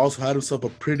Carter also had himself a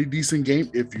pretty decent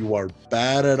game. If you are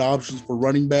bad at options for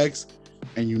running backs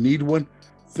and you need one,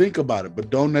 think about it. But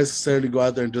don't necessarily go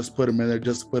out there and just put him in there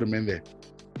just to put him in there.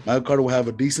 Michael Carter will have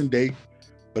a decent day,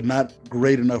 but not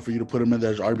great enough for you to put him in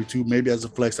there as RB2, maybe as a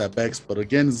flex at best. But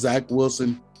again, Zach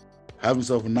Wilson, have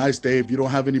himself a nice day. If you don't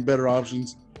have any better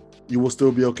options, you will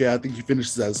still be okay. I think he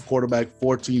finishes as quarterback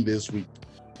 14 this week.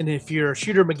 And if you're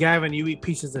Shooter McGavin, you eat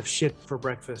pieces of shit for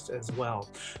breakfast as well.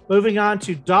 Moving on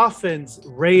to Dolphins,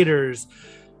 Raiders.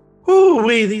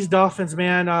 Whoo-wee, these Dolphins,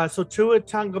 man. So Tua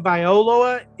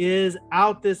Tagovailoa is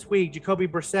out this week. Jacoby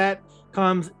Brissett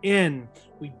comes in.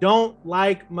 We don't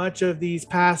like much of these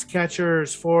pass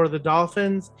catchers for the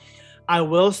Dolphins. I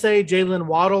will say Jalen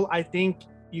Waddle, I think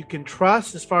you can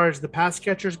trust as far as the pass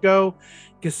catchers go.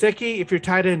 Gesicki, if you're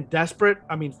tight end desperate,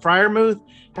 Freiermuth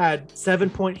had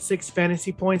 7.6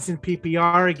 fantasy points in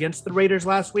PPR against the Raiders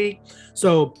last week.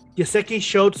 So Gesicki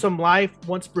showed some life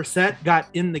once Brissett got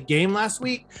in the game last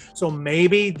week. So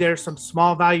maybe there's some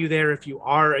small value there if you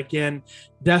are, again,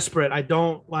 desperate. I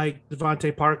don't like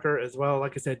Devontae Parker as well.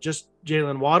 Like I said, just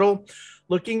Jalen Waddle.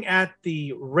 Looking at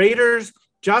the Raiders,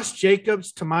 Josh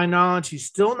Jacobs, to my knowledge, he's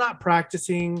still not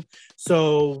practicing,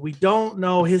 so we don't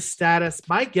know his status.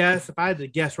 My guess, if I had to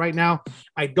guess right now,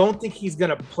 I don't think he's going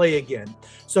to play again.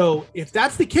 So if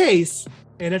that's the case,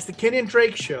 and it's the Kenyon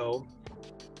Drake show,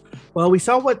 well, we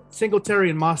saw what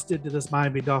Singletary and Moss did to this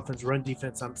Miami Dolphins run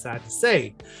defense, I'm sad to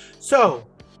say. So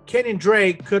Kenyon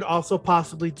Drake could also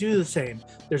possibly do the same.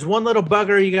 There's one little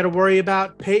bugger you got to worry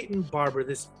about. Peyton Barber,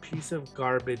 this piece of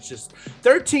garbage, just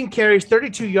 13 carries,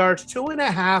 32 yards,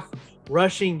 2.5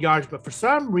 rushing yards. But for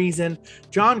some reason,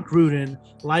 John Gruden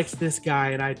likes this guy,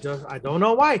 and I don't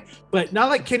know why. But not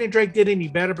like Kenyon Drake did any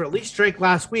better, but at least Drake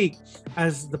last week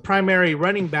as the primary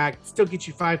running back still gets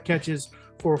you 5 catches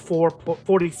for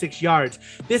 46 yards.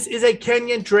 This is a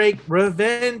Kenyon Drake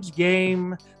revenge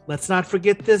game. Let's not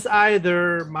forget this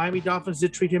either. Miami Dolphins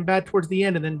did treat him bad towards the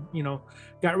end and then,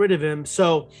 got rid of him.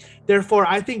 So therefore,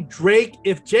 I think Drake,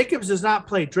 if Jacobs does not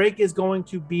play, Drake is going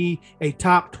to be a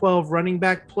top 12 running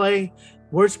back play.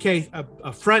 Worst case,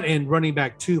 a front end running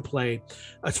back 2 play.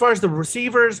 As far as the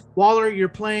receivers, Waller, you're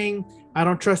playing. I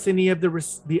don't trust any of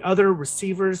the other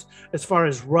receivers as far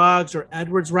as Ruggs or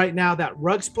Edwards right now. That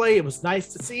Ruggs play, it was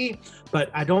nice to see, but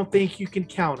I don't think you can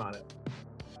count on it.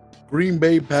 Green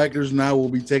Bay Packers now will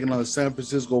be taking on the San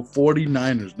Francisco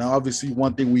 49ers. Now, obviously,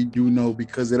 one thing we do know,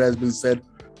 because it has been said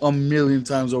a million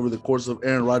times over the course of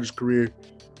Aaron Rodgers' career,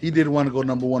 he did want to go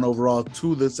number 1 overall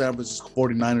to the San Francisco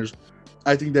 49ers.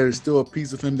 I think there is still a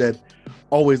piece of him that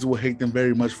always will hate them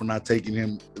very much for not taking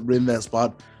him in that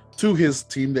spot to his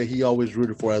team that he always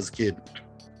rooted for as a kid.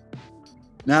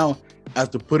 Now,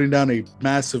 after putting down a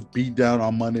massive beatdown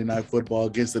on Monday Night Football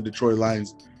against the Detroit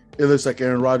Lions, it looks like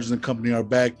Aaron Rodgers and company are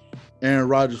back. Aaron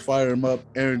Rodgers fire him up.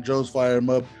 Aaron Jones fire him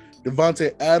up.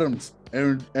 Devontae Adams,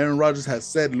 Aaron Rodgers has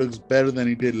said looks better than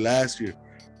he did last year.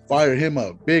 Fire him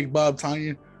up. Big Bob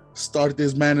Tonyan, start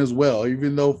this man as well.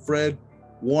 Even though Fred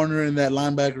Warner in that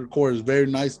linebacker core is very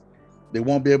nice, they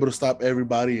won't be able to stop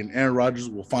everybody, and Aaron Rodgers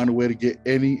will find a way to get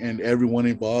any and everyone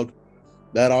involved.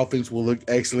 That offense will look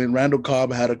excellent. Randall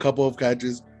Cobb had a couple of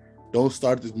catches. Don't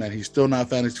start this man. He's still not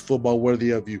fantasy football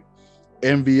worthy of you.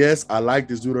 MVS, I like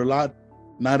this dude a lot.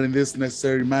 Not in this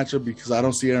necessary matchup because I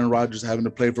don't see Aaron Rodgers having to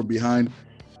play from behind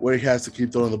where he has to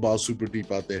keep throwing the ball super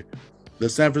deep out there. The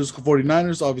San Francisco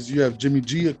 49ers, obviously you have Jimmy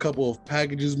G, a couple of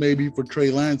packages maybe for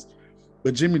Trey Lance.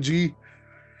 But Jimmy G,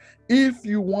 if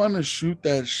you want to shoot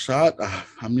that shot,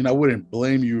 I wouldn't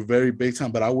blame you very big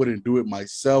time, but I wouldn't do it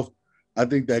myself. I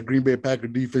think that Green Bay Packer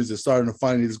defense is starting to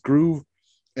find its groove,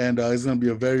 and it's going to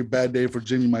be a very bad day for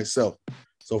Jimmy myself.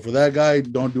 So for that guy,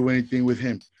 don't do anything with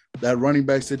him. That running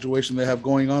back situation they have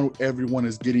going on, everyone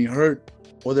is getting hurt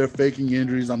or they're faking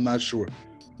injuries. I'm not sure.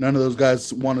 None of those guys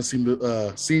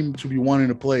seem to be wanting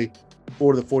to play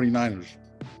for the 49ers.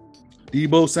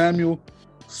 Deebo Samuel,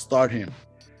 start him.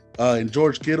 And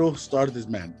George Kittle, start this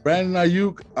man. Brandon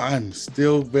Ayuk, I'm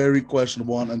still very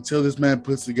questionable on. Until this man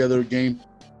puts together a game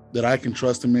that I can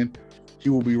trust him in, he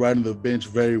will be riding the bench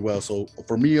very well. So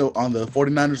for me, on the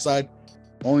 49ers side,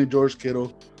 only George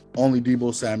Kittle, only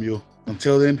Deebo Samuel.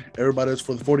 Until then, everybody else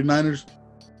for the 49ers,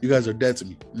 you guys are dead to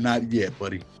me. Not yet,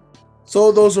 buddy.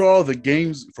 So those are all the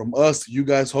games from us. You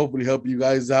guys, hopefully help you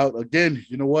guys out. Again,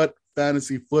 you know what?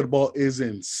 Fantasy football is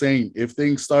insane. If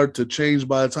things start to change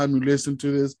by the time you listen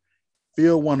to this,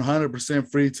 feel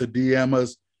 100% free to DM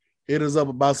us. Hit us up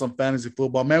about some fantasy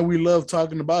football. Man, we love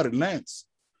talking about it. Lance,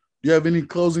 do you have any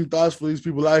closing thoughts for these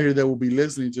people out here that will be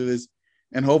listening to this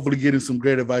and hopefully getting some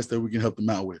great advice that we can help them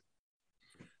out with?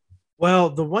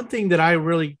 Well, the one thing that I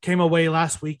really came away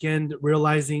last weekend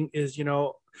realizing is,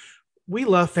 we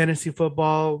love fantasy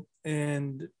football,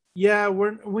 and yeah,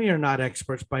 we are not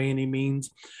experts by any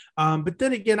means. But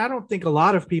then again, I don't think a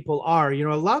lot of people are.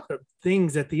 A lot of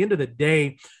things at the end of the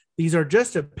day, these are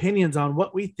just opinions on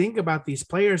what we think about these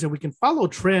players, and we can follow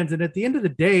trends. And at the end of the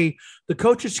day, the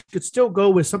coaches could still go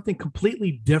with something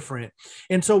completely different.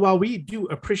 And so while we do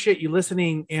appreciate you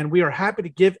listening and we are happy to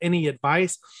give any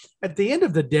advice, at the end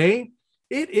of the day,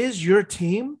 it is your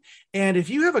team. And if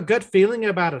you have a gut feeling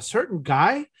about a certain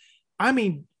guy,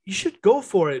 you should go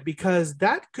for it, because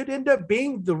that could end up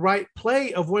being the right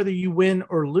play of whether you win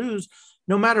or lose,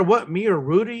 no matter what me or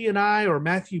Rudy and I or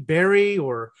Matthew Berry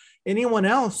or anyone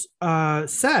else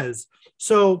says.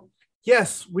 So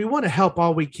yes, we want to help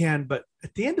all we can, but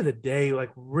at the end of the day,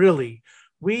 really,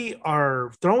 we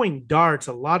are throwing darts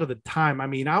a lot of the time.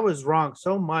 I was wrong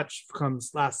so much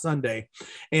comes last Sunday,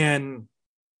 and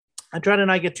I try to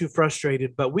not get too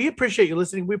frustrated, but we appreciate you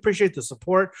listening. We appreciate the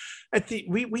support.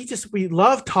 We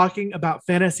love talking about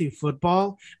fantasy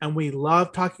football, and we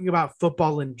love talking about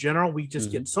football in general. We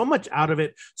just get so much out of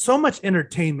it, so much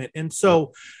entertainment. And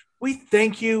so we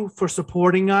thank you for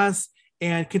supporting us.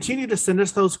 and continue to send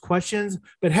us those questions.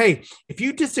 But hey, if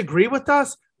you disagree with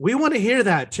us, we want to hear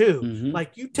that too.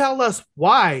 Like, you tell us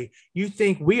why you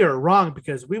think we are wrong,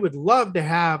 because we would love to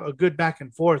have a good back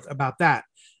and forth about that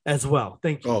as well.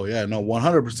 Thank you. Oh yeah, no,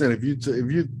 100%.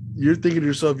 If you're thinking to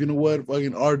yourself, you know what,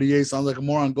 fucking RDA sounds like a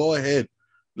moron, go ahead,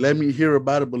 let me hear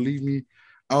about it. Believe me,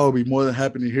 I will be more than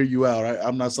happy to hear you out. Right?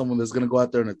 I'm not someone that's gonna go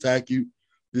out there and attack you.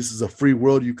 This is a free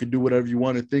world. You can do whatever you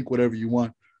want and think whatever you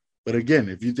want. But again,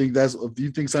 if you think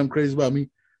something crazy about me,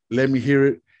 let me hear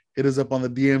it. Hit us up on the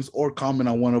DMs or comment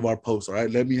on one of our posts. All right,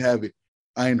 let me have it.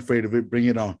 I ain't afraid of it. Bring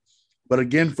it on. But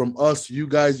again, from us, you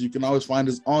guys, you can always find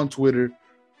us on Twitter,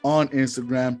 on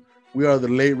Instagram. We are the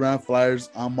Late Round Flyers.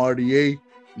 I'm RDA.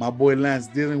 My boy Lance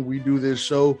Dillon. We do this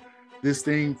show, this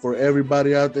thing for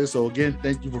everybody out there. So again,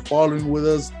 thank you for following with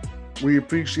us. We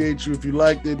appreciate you. If you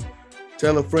liked it,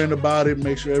 tell a friend about it.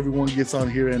 Make sure everyone gets on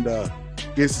here and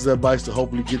gets his advice to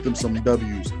hopefully get them some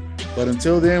W's. But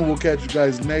until then, we'll catch you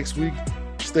guys next week.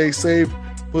 Stay safe.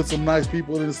 Put some nice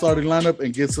people in the starting lineup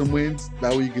and get some wins.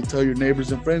 That way you can tell your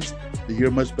neighbors and friends that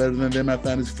you're much better than them at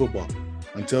fantasy football.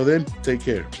 Until then, take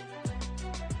care.